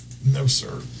Stein? No,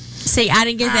 sir. See, I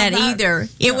didn't get that either.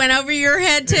 It went over your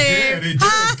head too. It did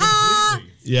completely.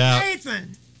 Yeah.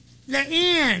 Nathan. The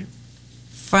end.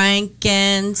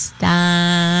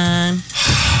 Frankenstein.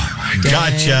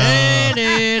 Gotcha.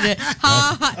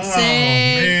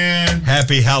 See?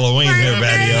 Happy Halloween there,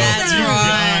 Batty. That's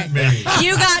right.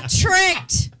 You got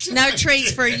tricked. No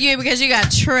treats for you because you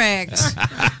got tricked.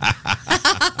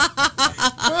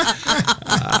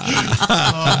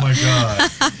 Oh, my God.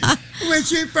 When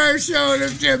she first showed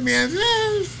them to me, I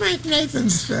said, Frank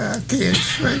Nathan's kids.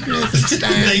 Frank Nathan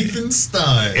Stein. Nathan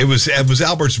Stein. It was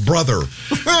Albert's brother,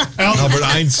 Albert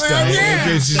Einstein. Yeah.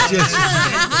 It's just-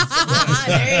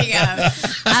 There you go.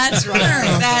 That's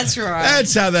right. That's right.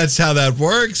 That's how that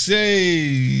works.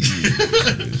 Hey.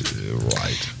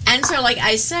 Right. And so, like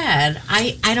I said,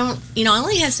 I don't, I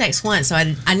only had sex once, so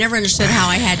I never understood how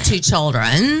I had two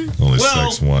children. Only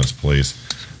sex once, please.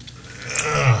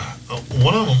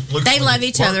 One of them looks They like love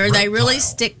each a other. They really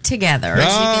stick together. As you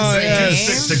can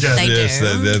see. stick together. They Yes,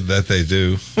 do. that they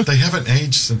do. They haven't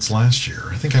aged since last year.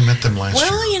 I think I met them last year.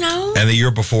 Well, And the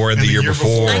year before, and the year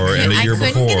before, and the I year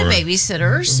couldn't before. get a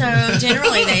babysitter, so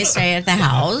generally they stay at the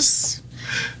house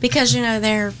because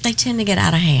they tend to get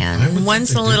out of hand.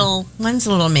 One's a little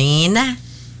mean. Yeah,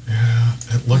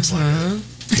 it looks like it.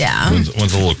 Yeah. One's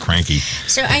a little cranky.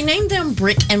 So I named them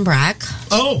Brick and Brack.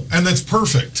 Oh, and that's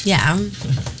perfect. Yeah.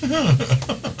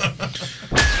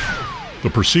 The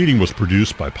proceeding was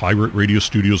produced by Pirate Radio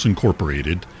Studios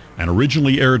Incorporated and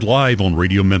originally aired live on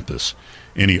Radio Memphis.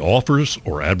 Any offers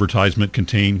or advertisement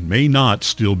contained may not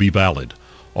still be valid.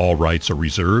 All rights are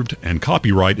reserved and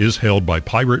copyright is held by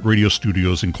Pirate Radio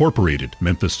Studios Incorporated,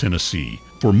 Memphis, Tennessee.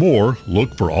 For more,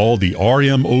 look for all the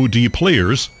RMOD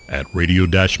players at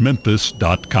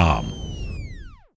radio-memphis.com.